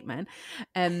spit it out, man.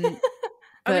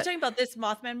 Are we talking about this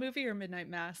Mothman movie or Midnight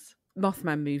Mass?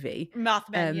 Mothman movie.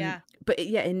 Mothman, yeah. But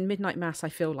yeah, in Midnight Mass, I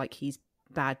feel like he's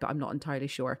bad, but I'm not entirely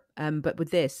sure. But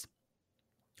with this,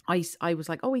 I was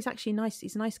like, oh, he's actually nice.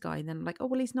 He's a nice guy. And then I'm like, oh,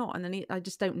 well, he's not. And then I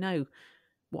just don't know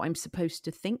what I'm supposed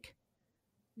to think.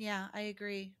 Yeah, I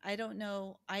agree. I don't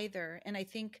know either. And I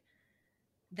think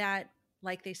that,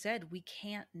 like they said, we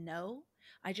can't know.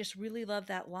 I just really love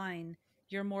that line.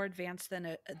 You're more advanced than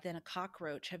a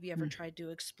cockroach. Have you ever tried to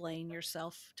explain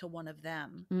yourself to one of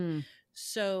them?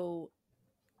 So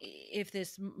if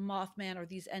this Mothman or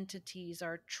these entities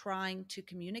are trying to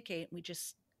communicate,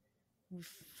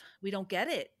 we don't get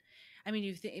it. I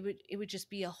mean, it would just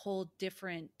be a whole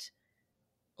different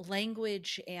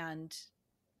language, and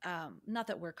not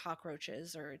that we're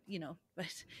cockroaches or, you know, but,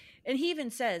 and he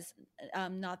even says,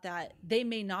 not that they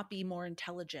may not be more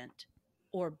intelligent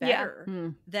or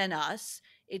better than us.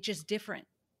 It's just different.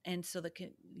 And so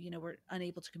we're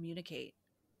unable to communicate.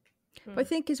 But I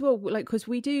think as well, like, because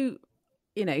we do,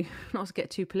 you know, not to get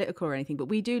too political or anything, but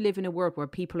we do live in a world where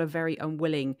people are very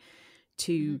unwilling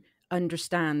to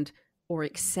understand or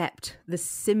accept the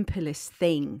simplest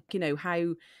thing. You know,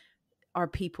 how are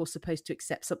people supposed to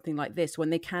accept something like this when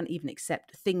they can't even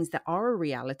accept things that are a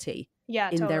reality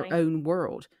in their own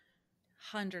world?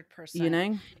 100%. You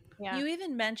know? Yeah. You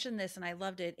even mentioned this, and I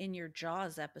loved it, in your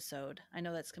Jaws episode. I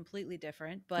know that's completely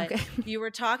different, but you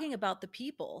were talking about the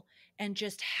people and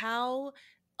just how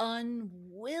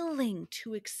unwilling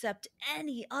to accept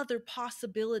any other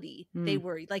possibility they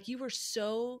were. Like, you were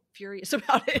so furious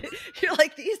about it. You're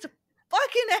like, these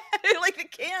fucking like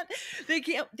they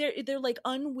can't they're like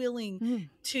unwilling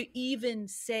to even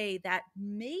say that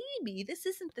maybe this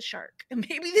isn't the shark,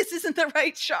 maybe this isn't the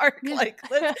right shark. Like,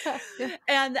 let's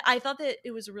and I thought that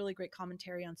it was a really great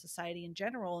commentary on society in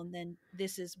general, and then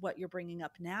this is what you're bringing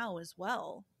up now as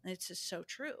well, and it's just so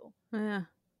true.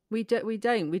 We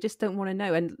just don't want to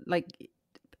know. And like,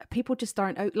 people just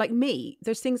aren't, like me,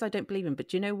 there's things I don't believe in, but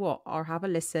do you know what, I'll have a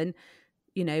listen,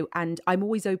 you know, and I'm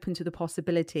always open to the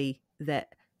possibility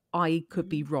that I could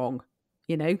be wrong,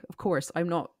 you know. Of course, I'm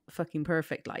not fucking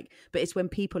perfect, like, but it's when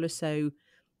people are so,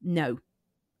 no,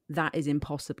 that is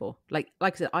impossible. Like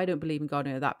I said, I don't believe in God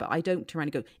or that, but I don't turn around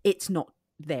and go, it's not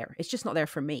there. It's just not there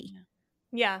for me.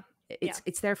 Yeah.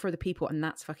 It's there for the people, and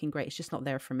that's fucking great. It's just not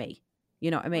there for me.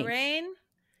 You know what I mean? Lorraine,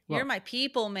 you're my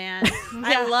people, man.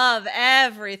 I love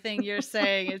everything you're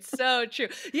saying. It's so true.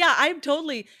 Yeah,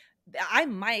 I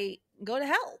might go to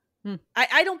hell.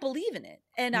 I don't believe in it,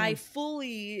 and I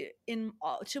fully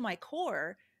to my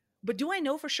core. But do I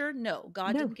know for sure? No,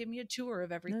 God didn't give me a tour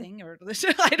of everything, or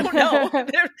I don't know.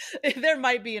 there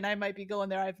might be, and I might be going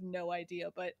there. I have no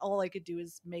idea. But all I could do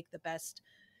is make the best,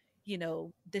 you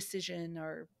know, decision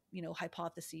or, you know,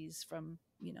 hypotheses from,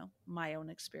 you know, my own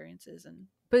experiences.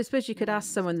 But I suppose you could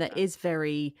ask someone that is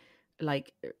very,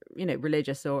 like, you know,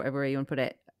 religious or whatever you want to put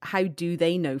it. How do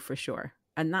they know for sure?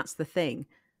 And that's the thing.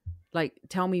 Like,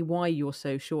 tell me why you're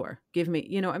so sure. Give me,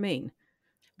 you know what I mean?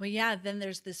 Well, yeah, then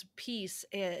there's this piece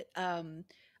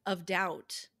of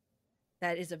doubt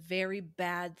that is a very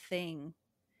bad thing,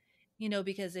 you know,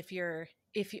 because if you,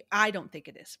 I don't think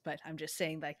it is, but I'm just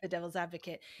saying, like the devil's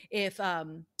advocate,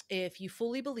 if you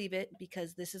fully believe it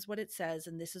because this is what it says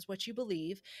and this is what you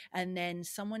believe, and then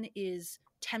someone is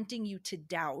tempting you to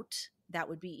doubt, that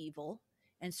would be evil.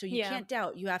 And so you can't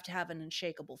doubt, you have to have an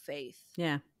unshakable faith.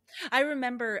 Yeah. I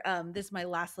remember, this is my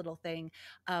last little thing.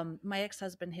 My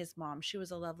ex-husband, his mom, she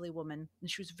was a lovely woman, and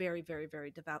she was very, very,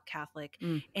 very devout Catholic.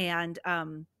 And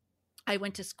I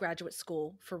went to graduate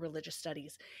school for religious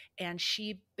studies, and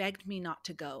she begged me not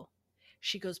to go.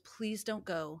 She goes, please don't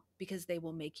go, because they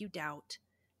will make you doubt.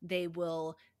 They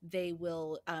will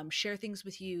share things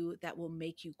with you that will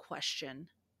make you question,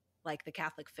 like the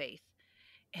Catholic faith.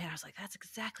 And I was like, that's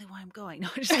exactly why I'm going. No,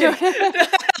 I'm just kidding.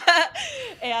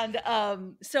 And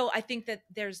so I think that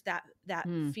there's that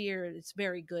fear. It's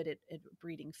very good at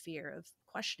breeding fear of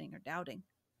questioning or doubting.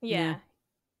 Yeah.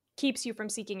 Keeps you from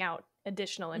seeking out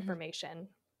additional information.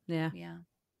 Yeah. Yeah.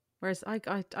 Whereas I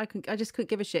just couldn't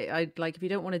give a shit. I like, if you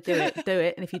don't want to do it, do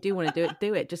it. And if you do want to do it,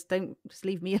 do it. Just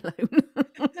leave me alone.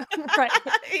 Right.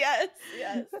 Yes.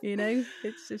 You know,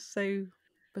 it's just so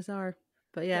bizarre.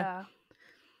 But yeah.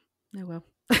 Oh well.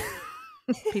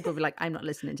 People will be like, I'm not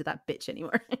listening to that bitch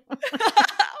anymore.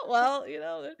 Well, you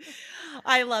know,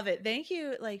 I love it. Thank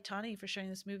you, like, Tawny, for sharing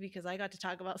this movie, because I got to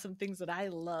talk about some things that I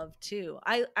love too.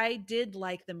 I did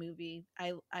like the movie.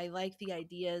 I like the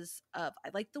ideas of, I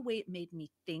like the way it made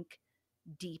me think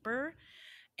deeper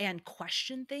and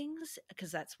question things,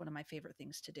 because that's one of my favorite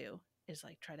things to do, is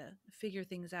like try to figure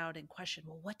things out and question,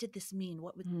 well, what did this mean?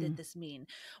 What did this mean?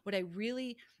 What I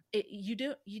really,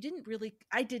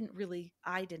 I didn't really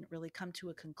come to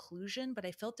a conclusion, but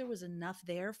I felt there was enough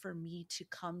there for me to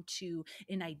come to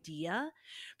an idea,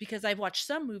 because I've watched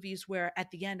some movies where at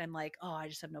the end I'm like, oh, I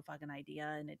just have no fucking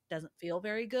idea, and it doesn't feel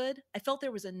very good. I felt there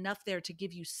was enough there to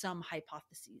give you some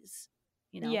hypotheses,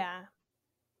 you know? Yeah.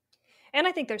 And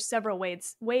I think there's several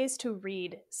ways to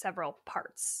read several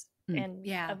parts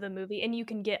of the movie, and you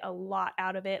can get a lot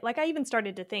out of it. Like, I even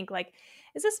started to think, like,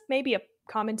 is this maybe a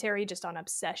commentary just on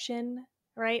obsession,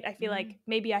 right? I feel like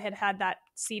maybe I had that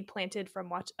seed planted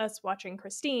from us watching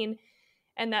Christine,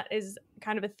 and that is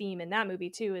kind of a theme in that movie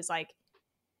too, is like,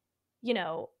 you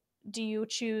know, do you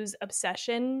choose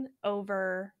obsession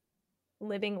over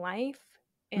living life,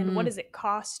 and what does it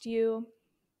cost you?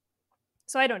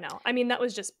 So I don't know. I mean, that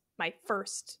was just my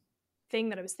first thing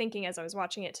that I was thinking as I was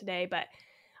watching it today, but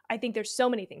I think there's so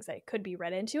many things that could be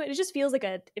read into it. It just feels like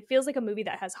a movie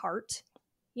that has heart,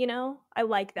 you know? I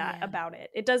like that about it.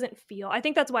 It doesn't feel, I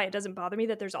think that's why it doesn't bother me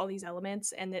that there's all these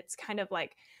elements and it's kind of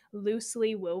like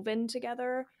loosely woven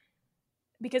together,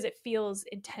 because it feels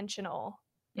intentional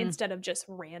instead of just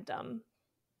random.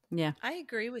 Yeah. I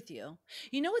agree with you.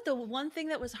 You know what, the one thing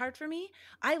that was hard for me,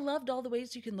 I loved all the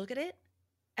ways you can look at it,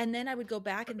 and then I would go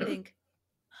back and think,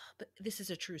 oh, but this is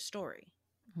a true story.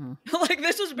 Like,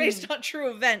 this was based on true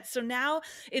events. So now,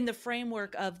 in the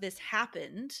framework of this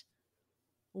happened,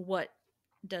 what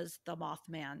does the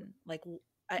Mothman, like,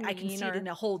 I can see it in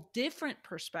a whole different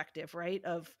perspective, right?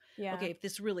 Of, okay, if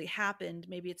this really happened,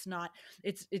 maybe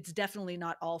it's definitely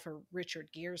not all for Richard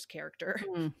Gere's character,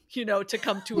 you know, to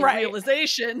come to a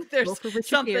realization. There's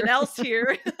something else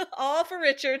here, all for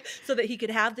Richard, so that he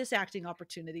could have this acting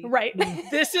opportunity. Right.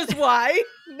 This is why.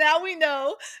 Now we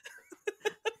know.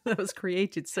 That was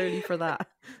created solely for that.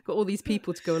 Got all these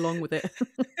people to go along with it.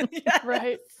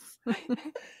 Right.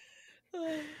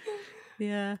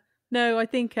 Yeah. No, I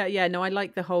think, I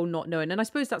like the whole not knowing. And I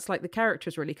suppose that's like the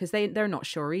characters, really, because they're not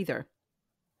sure either.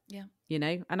 Yeah. You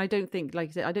know? And I don't think, like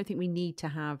I said, I don't think we need to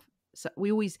have,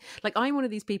 we always, like, I'm one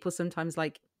of these people sometimes,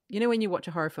 like, you know, when you watch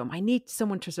a horror film, I need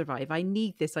someone to survive. I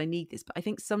need this. But I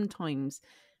think sometimes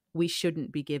we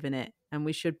shouldn't be given it, and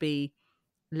we should be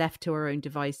left to our own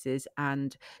devices.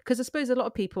 And because I suppose a lot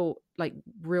of people, like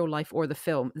real life or the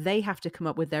film, they have to come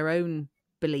up with their own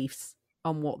beliefs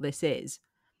on what this is,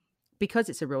 because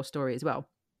it's a real story as well.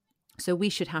 So we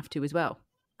should have to as well.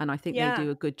 And I think they do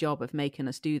a good job of making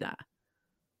us do that.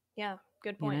 Yeah,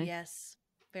 good point. You know? Yes,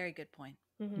 very good point.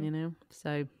 You know,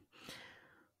 so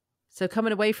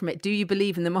coming away from it, do you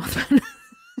believe in the Mothman?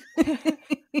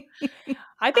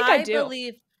 I think I do.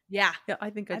 Believe, yeah,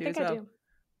 I think I do as I well. do.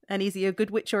 And is he a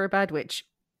good witch or a bad witch?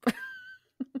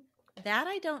 That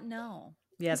I don't know.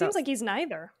 Yeah, it seems like he's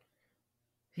neither.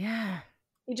 Yeah.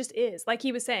 He just is. Like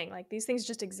he was saying, like, these things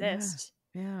just exist.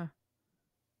 Yeah.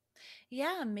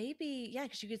 Yeah, maybe. Yeah,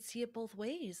 because you could see it both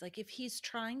ways. Like, if he's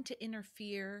trying to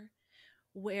interfere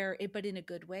but in a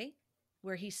good way,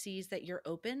 where he sees that you're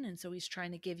open, and so he's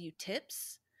trying to give you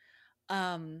tips.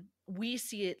 We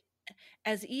see it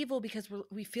as evil because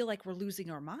we feel like we're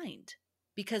losing our mind.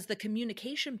 because the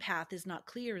communication path is not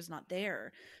clear, is not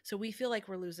there. So we feel like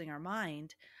we're losing our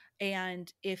mind.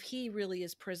 And if he really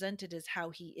is presented as how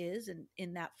he is, and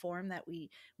in that form that we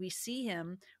see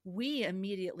him, we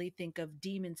immediately think of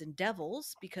demons and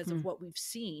devils because of what we've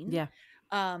seen. Yeah.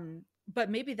 But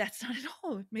maybe that's not at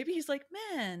all. Maybe he's like,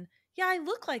 man, yeah, I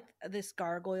look like this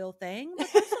gargoyle thing, but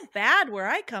that's not bad where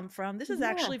I come from. This is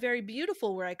actually very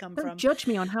beautiful where I come from. Don't judge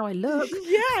me on how I look.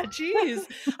 Yeah, geez.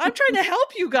 I'm trying to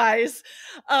help you guys.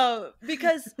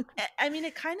 Because, I mean,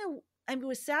 it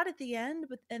was sad at the end,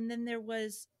 but then there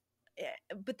was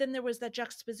that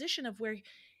juxtaposition of where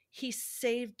he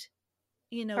saved,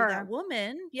 that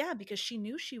woman. Yeah, because she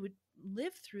knew she would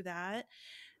live through that.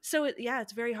 So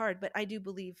it's very hard, but I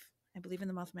believe in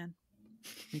the Mothman.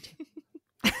 Me too.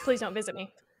 Please don't visit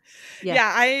me.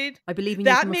 Yeah, I believe in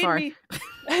you from afar.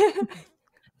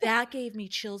 That gave me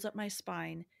chills up my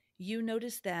spine. You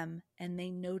noticed them, and they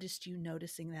noticed you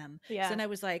noticing them. Yeah. So then I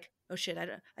was like, oh shit,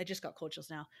 I just got cold chills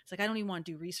now. It's like, I don't even want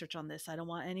to do research on this. I don't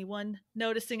want anyone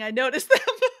noticing I noticed them.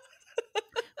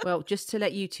 Well, just to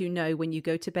let you two know, when you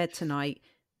go to bed tonight,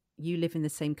 you live in the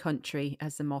same country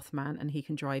as the Mothman, and he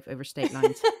can drive over state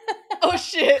lines. Oh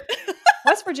shit.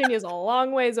 West Virginia's a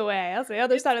long ways away. That's the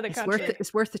other side of the country.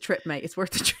 It's worth the trip, mate. It's worth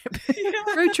the trip.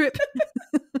 Road trip.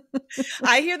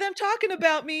 I hear them talking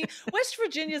about me. West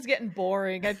Virginia's getting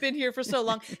boring. I've been here for so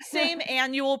long. Same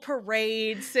annual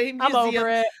parade, same museum. I'm over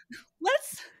it.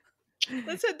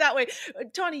 Let's head that way.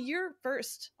 Tawny, you're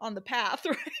first on the path,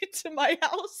 right, to my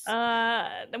house.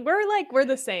 We're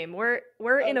the same.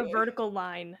 We're in a vertical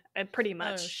line, pretty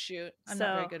much. Oh shoot, I'm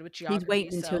not very good with geography. He's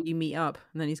waiting until you meet up,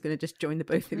 and then he's going to just join the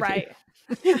both of you. Right.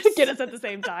 Get us at the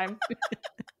same time.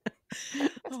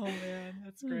 Oh man,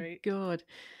 that's great. Oh, God.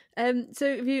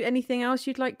 So have you anything else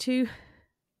you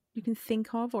can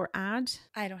think of or add?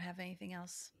 I don't have anything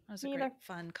else. It was a great,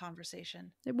 fun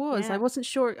conversation. It was. Yeah. I wasn't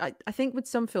sure. I think with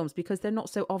some films, because they're not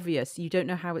so obvious, you don't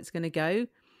know how it's going to go.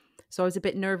 So I was a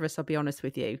bit nervous, I'll be honest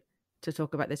with you, to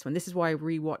talk about this one. This is why I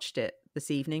rewatched it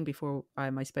this evening before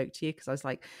I spoke to you, because I was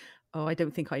like, oh, I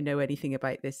don't think I know anything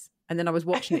about this. And then I was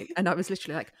watching it and I was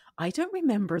literally like, I don't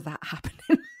remember that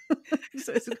happening.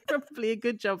 So it's probably a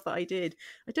good job that I did.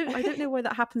 I don't know why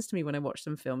that happens to me when I watch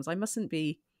some films. I must zone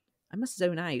out. I must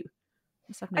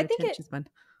have no attention span.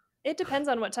 It depends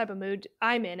on what type of mood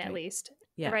I'm in, at least.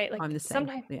 Yeah, right. Like I'm the same.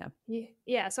 Sometimes,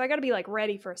 yeah. So I got to be like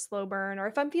ready for a slow burn, or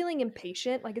if I'm feeling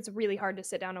impatient, like it's really hard to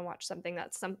sit down and watch something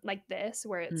that's like this,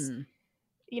 where it's,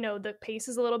 the pace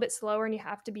is a little bit slower, and you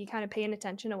have to be kind of paying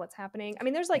attention to what's happening. I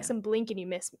mean, there's like some blink and you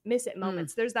miss it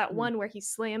moments. There's that one where he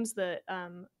slams the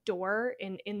door,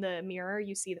 in the mirror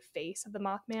you see the face of the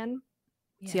Mothman.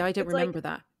 Yeah. See, I don't remember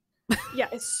that. Yeah,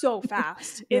 it's so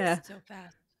fast. It's so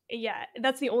fast. Yeah,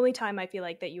 that's the only time I feel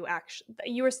like that you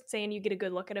were saying you get a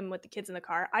good look at him with the kids in the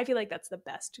car. I feel like that's the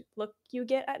best look you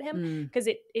get at him, because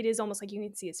it is almost like you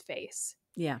can see his face.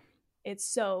 Yeah. It's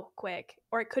so quick.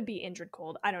 Or it could be injured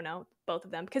cold. I don't know, both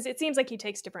of them, because it seems like he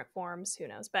takes different forms. Who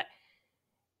knows? But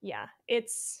yeah,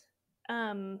 it's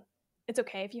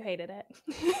okay if you hated it,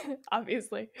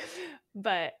 obviously.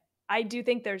 But I do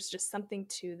think there's just something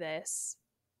to this,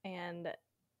 and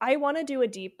I want to do a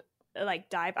deep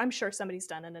dive. I'm sure somebody's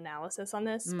done an analysis on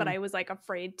this, but I was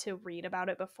afraid to read about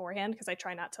it beforehand, because I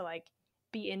try not to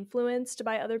be influenced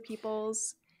by other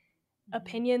people's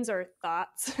opinions or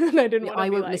thoughts. And I didn't want to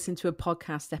won't listen to a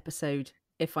podcast episode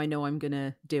if I know I'm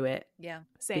gonna do it. Yeah,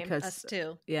 same. Because, us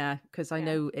too. Yeah, because I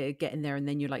know getting there, and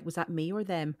then you're like, was that me or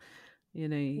them? You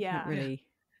can't really.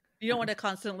 You don't want to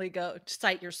constantly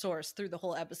cite your source through the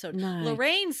whole episode. No.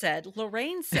 Lorraine said.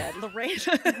 Lorraine.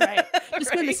 Right.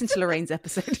 Just go listen to Lorraine's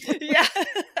episode. Yeah.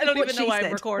 I don't even know why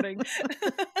I'm recording.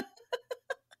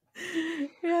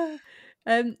 Yeah.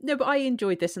 No, but I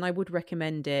enjoyed this, and I would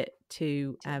recommend it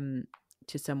to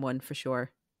someone for sure.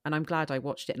 And I'm glad I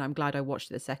watched it, and I'm glad I watched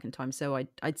it the second time. So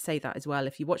I'd say that as well.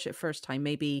 If you watch it first time,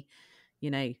 maybe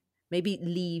make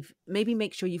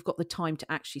sure you've got the time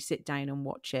to actually sit down and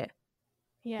watch it.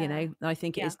 Yeah. I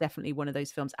think it is definitely one of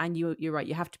those films, and you're right,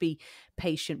 you have to be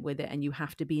patient with it, and you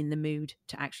have to be in the mood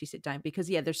to actually sit down, because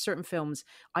there's certain films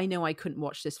I know I couldn't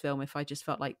watch this film if I just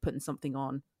felt like putting something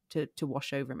on to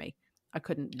wash over me. I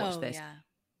couldn't watch this.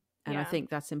 And I think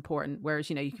that's important, whereas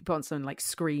you can put on something like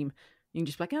Scream, you can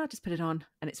just be like, just put it on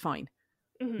and it's fine.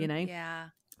 Yeah,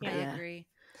 I agree.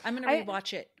 I'm gonna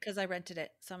rewatch it because I rented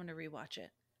it, so I'm gonna rewatch it.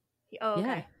 Oh,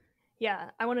 okay. Yeah,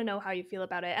 I want to know how you feel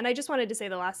about it. And I just wanted to say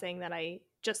the last thing that I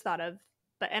just thought of,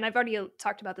 and I've already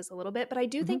talked about this a little bit, but I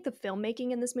do think the filmmaking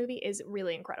in this movie is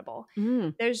really incredible.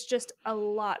 There's just a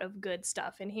lot of good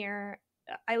stuff in here.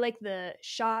 I like the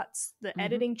shots, the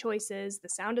editing choices, the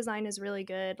sound design is really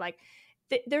good.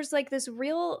 There's this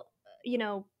real you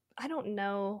know, I don't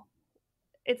know.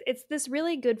 It's this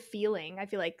really good feeling. I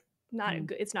feel like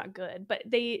it's not good, but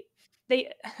they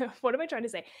what am I trying to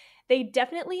say? They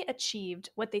definitely achieved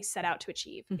what they set out to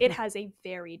achieve. It has a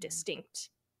very distinct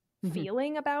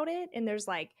feeling about it, and there's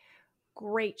like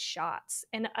great shots.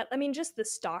 And I mean, just the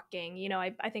stalking, you know,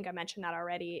 I think I mentioned that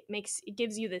already. It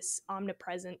gives you this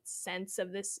omnipresent sense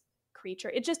of this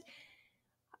creature.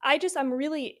 I'm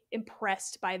really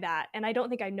impressed by that. And I don't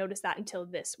think I noticed that until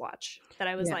this watch, that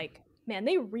I was like, man,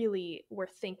 they really were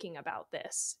thinking about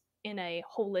this in a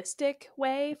holistic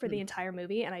way for the entire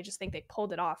movie. And I just think they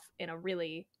pulled it off in a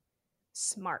really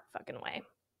smart fucking way.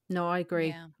 No, I agree.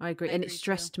 Yeah, I agree. And it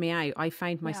stressed me out. I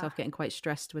found myself getting quite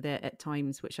stressed with it at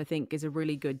times, which I think is a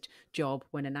really good job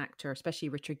when an actor, especially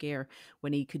Richard Gere,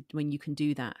 when you can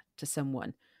do that to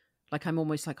someone. Like, I'm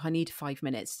almost like, I need 5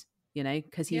 minutes, you know,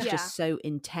 because he's just so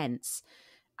intense,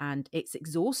 and it's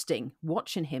exhausting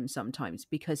watching him sometimes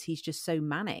because he's just so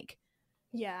manic.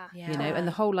 Yeah. You know, and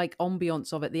the whole like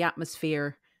ambiance of it, the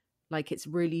atmosphere, like it's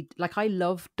really like, I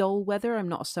love dull weather. I'm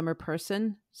not a summer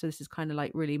person, so this is kind of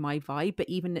like really my vibe. But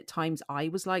even at times I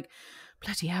was like,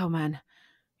 bloody hell, man,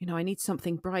 you know, I need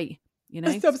something bright, you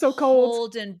know. I'm so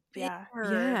cold and bitter.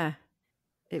 Yeah.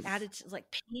 It's like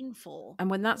painful. And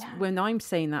when I'm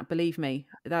saying that, believe me,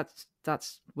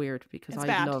 that's weird, because it's I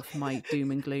bad. love my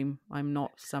doom and gloom. I'm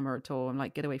not summer at all. I'm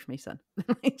like, get away from me, son.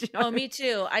 Me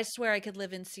too. I swear I could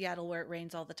live in Seattle where it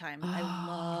rains all the time. I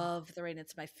love the rain.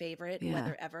 It's my favorite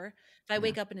weather ever. If I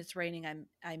wake up and it's raining,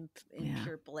 I'm in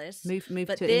pure bliss. Move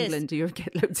to England, you'll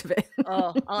get loads of it.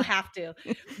 I'll have to.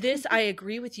 This, I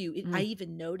agree with you. I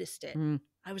even noticed it.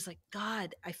 I was like,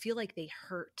 God, I feel like they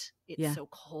hurt. It's so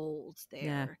cold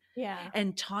there. Yeah.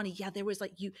 And Tawny, there was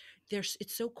like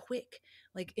it's so quick.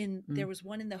 Like there was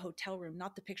one in the hotel room,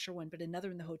 not the picture one, but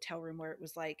another in the hotel room where it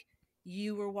was like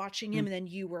you were watching him and then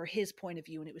you were his point of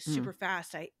view, and it was super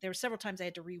fast. There were several times I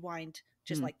had to rewind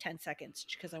just like 10 seconds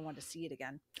because I wanted to see it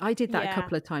again. I did that a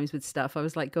couple of times with stuff. I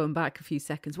was like going back a few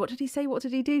seconds. What did he say? What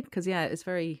did he do? Because it's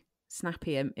very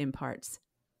snappy in parts.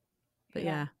 But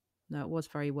no, it was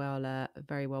very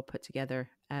well put together.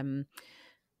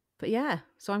 But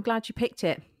so I'm glad you picked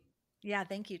it. Yeah,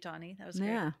 thank you, Tawny. That was great.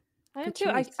 Yeah, I am too.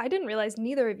 I didn't realize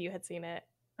neither of you had seen it.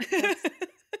 That's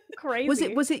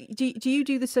crazy. Was it? Do you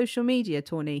do the social media,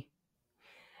 Tawny?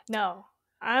 No,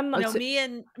 me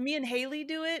and Haley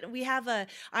do it. We have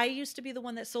I used to be the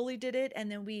one that solely did it, and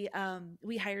then we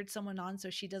hired someone on, so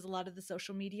she does a lot of the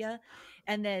social media,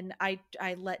 and then I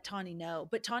let Tawny know.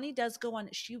 But Tawny does go on.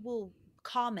 She will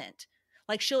comment,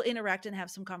 like she'll interact and have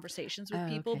some conversations with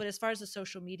people. Okay. But as far as the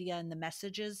social media and the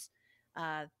messages,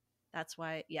 that's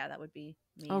why that would be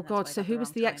me. Oh God! So who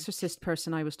was the Exorcist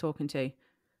person I was talking to?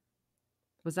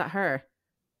 Was that her?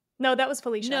 No, that was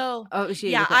Felicia. No. Oh, it was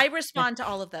you. Yeah, okay. I respond to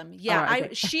all of them. Yeah, right,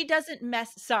 okay. She doesn't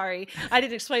sorry, I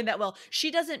didn't explain that well. She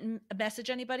doesn't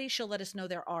message anybody. She'll let us know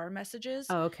there are messages.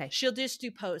 Oh, okay. She'll just do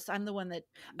posts. I'm the one that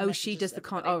she does the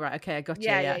Oh, right. Okay, I got you.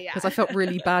 Yeah. Because I felt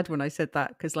really bad when I said that,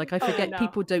 because like I forget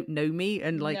people don't know me,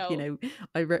 and like you know,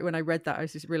 when I read that, I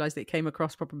just realized it came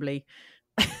across probably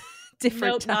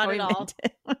different. Nope, not at all.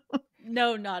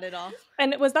 No, not at all.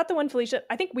 And was that the one, Felicia?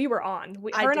 I think we were on.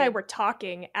 Her and I were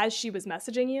talking as she was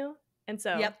messaging you. And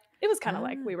so it was kind of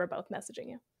like we were both messaging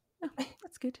you. Oh,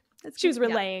 that's good. She was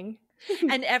relaying.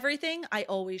 And everything I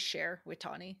always share with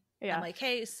Tawny. Yeah. I'm like,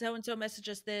 hey, so-and-so messaged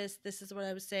us this. This is what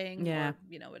I was saying. Yeah. Or,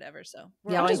 whatever. So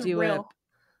I do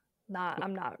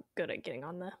I'm not good at getting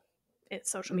on the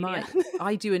social media.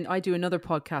 I do another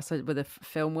podcast with a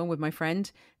film one with my friend,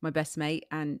 my best mate,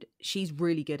 and she's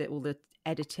really good at all the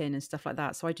editing and stuff like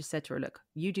that. So I just said to her, look,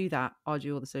 you do that, I'll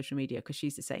do all the social media, because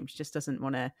she's the same. She just doesn't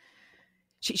want to.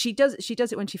 She does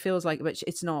it when she feels like, but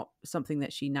it's not something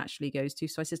that she naturally goes to.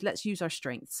 So I said, let's use our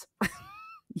strengths.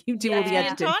 You do all the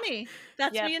editing. Tawny.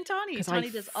 That's me and Tawny.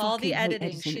 Tawny does all the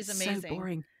editing. She's amazing. So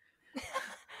boring.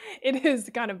 It is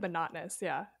kind of monotonous.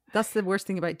 Yeah. That's the worst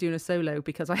thing about doing a solo,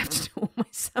 because I have to do it all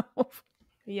myself.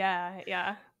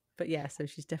 Yeah. But so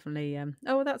she's definitely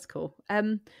that's cool.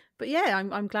 But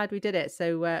I'm glad we did it.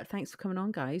 So thanks for coming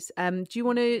on, guys. Do you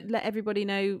want to let everybody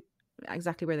know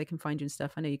exactly where they can find you and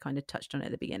stuff? I know you kind of touched on it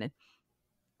at the beginning.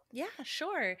 Yeah,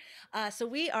 sure. So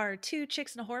we are Two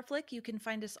Chicks and a Horror Flick. You can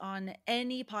find us on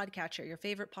any podcatcher, your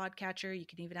favorite podcatcher. You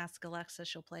can even ask Alexa;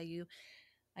 she'll play you.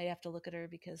 I have to look at her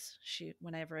because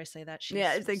whenever I say that, she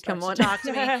come on, talk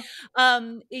to me.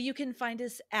 You can find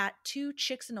us at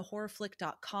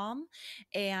twochicksandahorrorflick.com,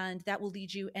 and that will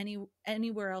lead you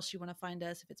anywhere else you want to find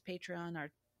us. If it's Patreon,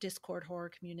 our Discord horror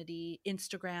community,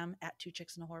 Instagram at Two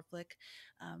Chicks and a Horror Flick.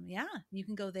 You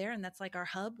can go there, and that's like our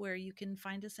hub where you can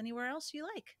find us anywhere else you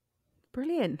like.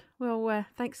 Brilliant. Well,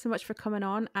 thanks so much for coming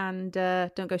on, and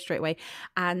don't go straight away.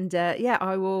 And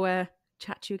I will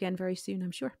chat to you again very soon,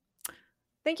 I'm sure.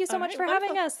 Thank you so much for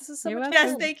having us. This is so much fun.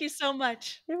 Yes, thank you so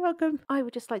much. You're welcome. I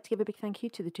would just like to give a big thank you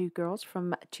to the two girls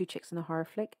from Two Chicks and a Horror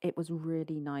Flick. It was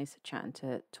really nice chatting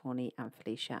to Tawny and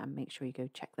Felicia, and make sure you go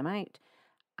check them out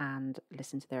and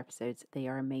listen to their episodes. They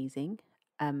are amazing.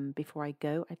 Before I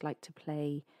go, I'd like to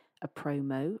play a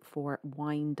promo for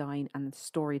Wine, Dine and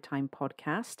Storytime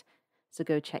podcast. So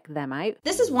go check them out.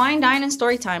 This is Wine, Dine, and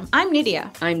Storytime. I'm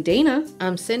Nydia. I'm Dana.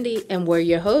 I'm Cindy, and we're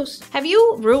your hosts. Have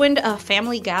you ruined a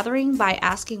family gathering by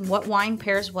asking what wine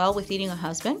pairs well with eating a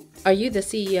husband? Are you the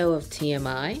CEO of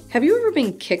TMI? Have you ever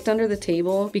been kicked under the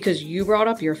table because you brought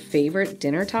up your favorite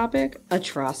dinner topic,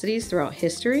 atrocities throughout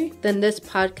history? Then this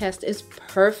podcast is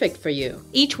perfect for you.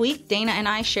 Each week, Dana and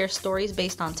I share stories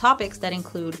based on topics that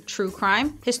include true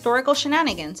crime, historical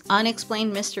shenanigans,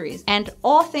 unexplained mysteries, and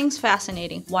all things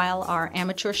fascinating, while our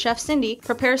amateur chef Cindy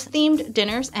prepares themed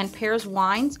dinners and pairs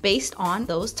wines based on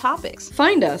those topics.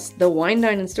 Find us, the Wine,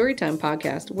 Dine, and Storytime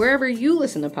podcast, wherever you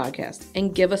listen to podcasts,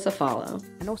 and give us a follow.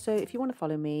 And also, if you want to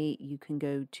follow me, you can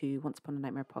go to Once Upon a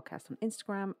Nightmare podcast on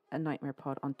Instagram, a Nightmare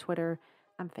Pod on Twitter,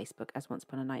 and Facebook as Once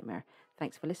Upon a Nightmare.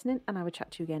 Thanks for listening, and I will chat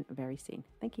to you again very soon.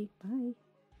 Thank you. Bye.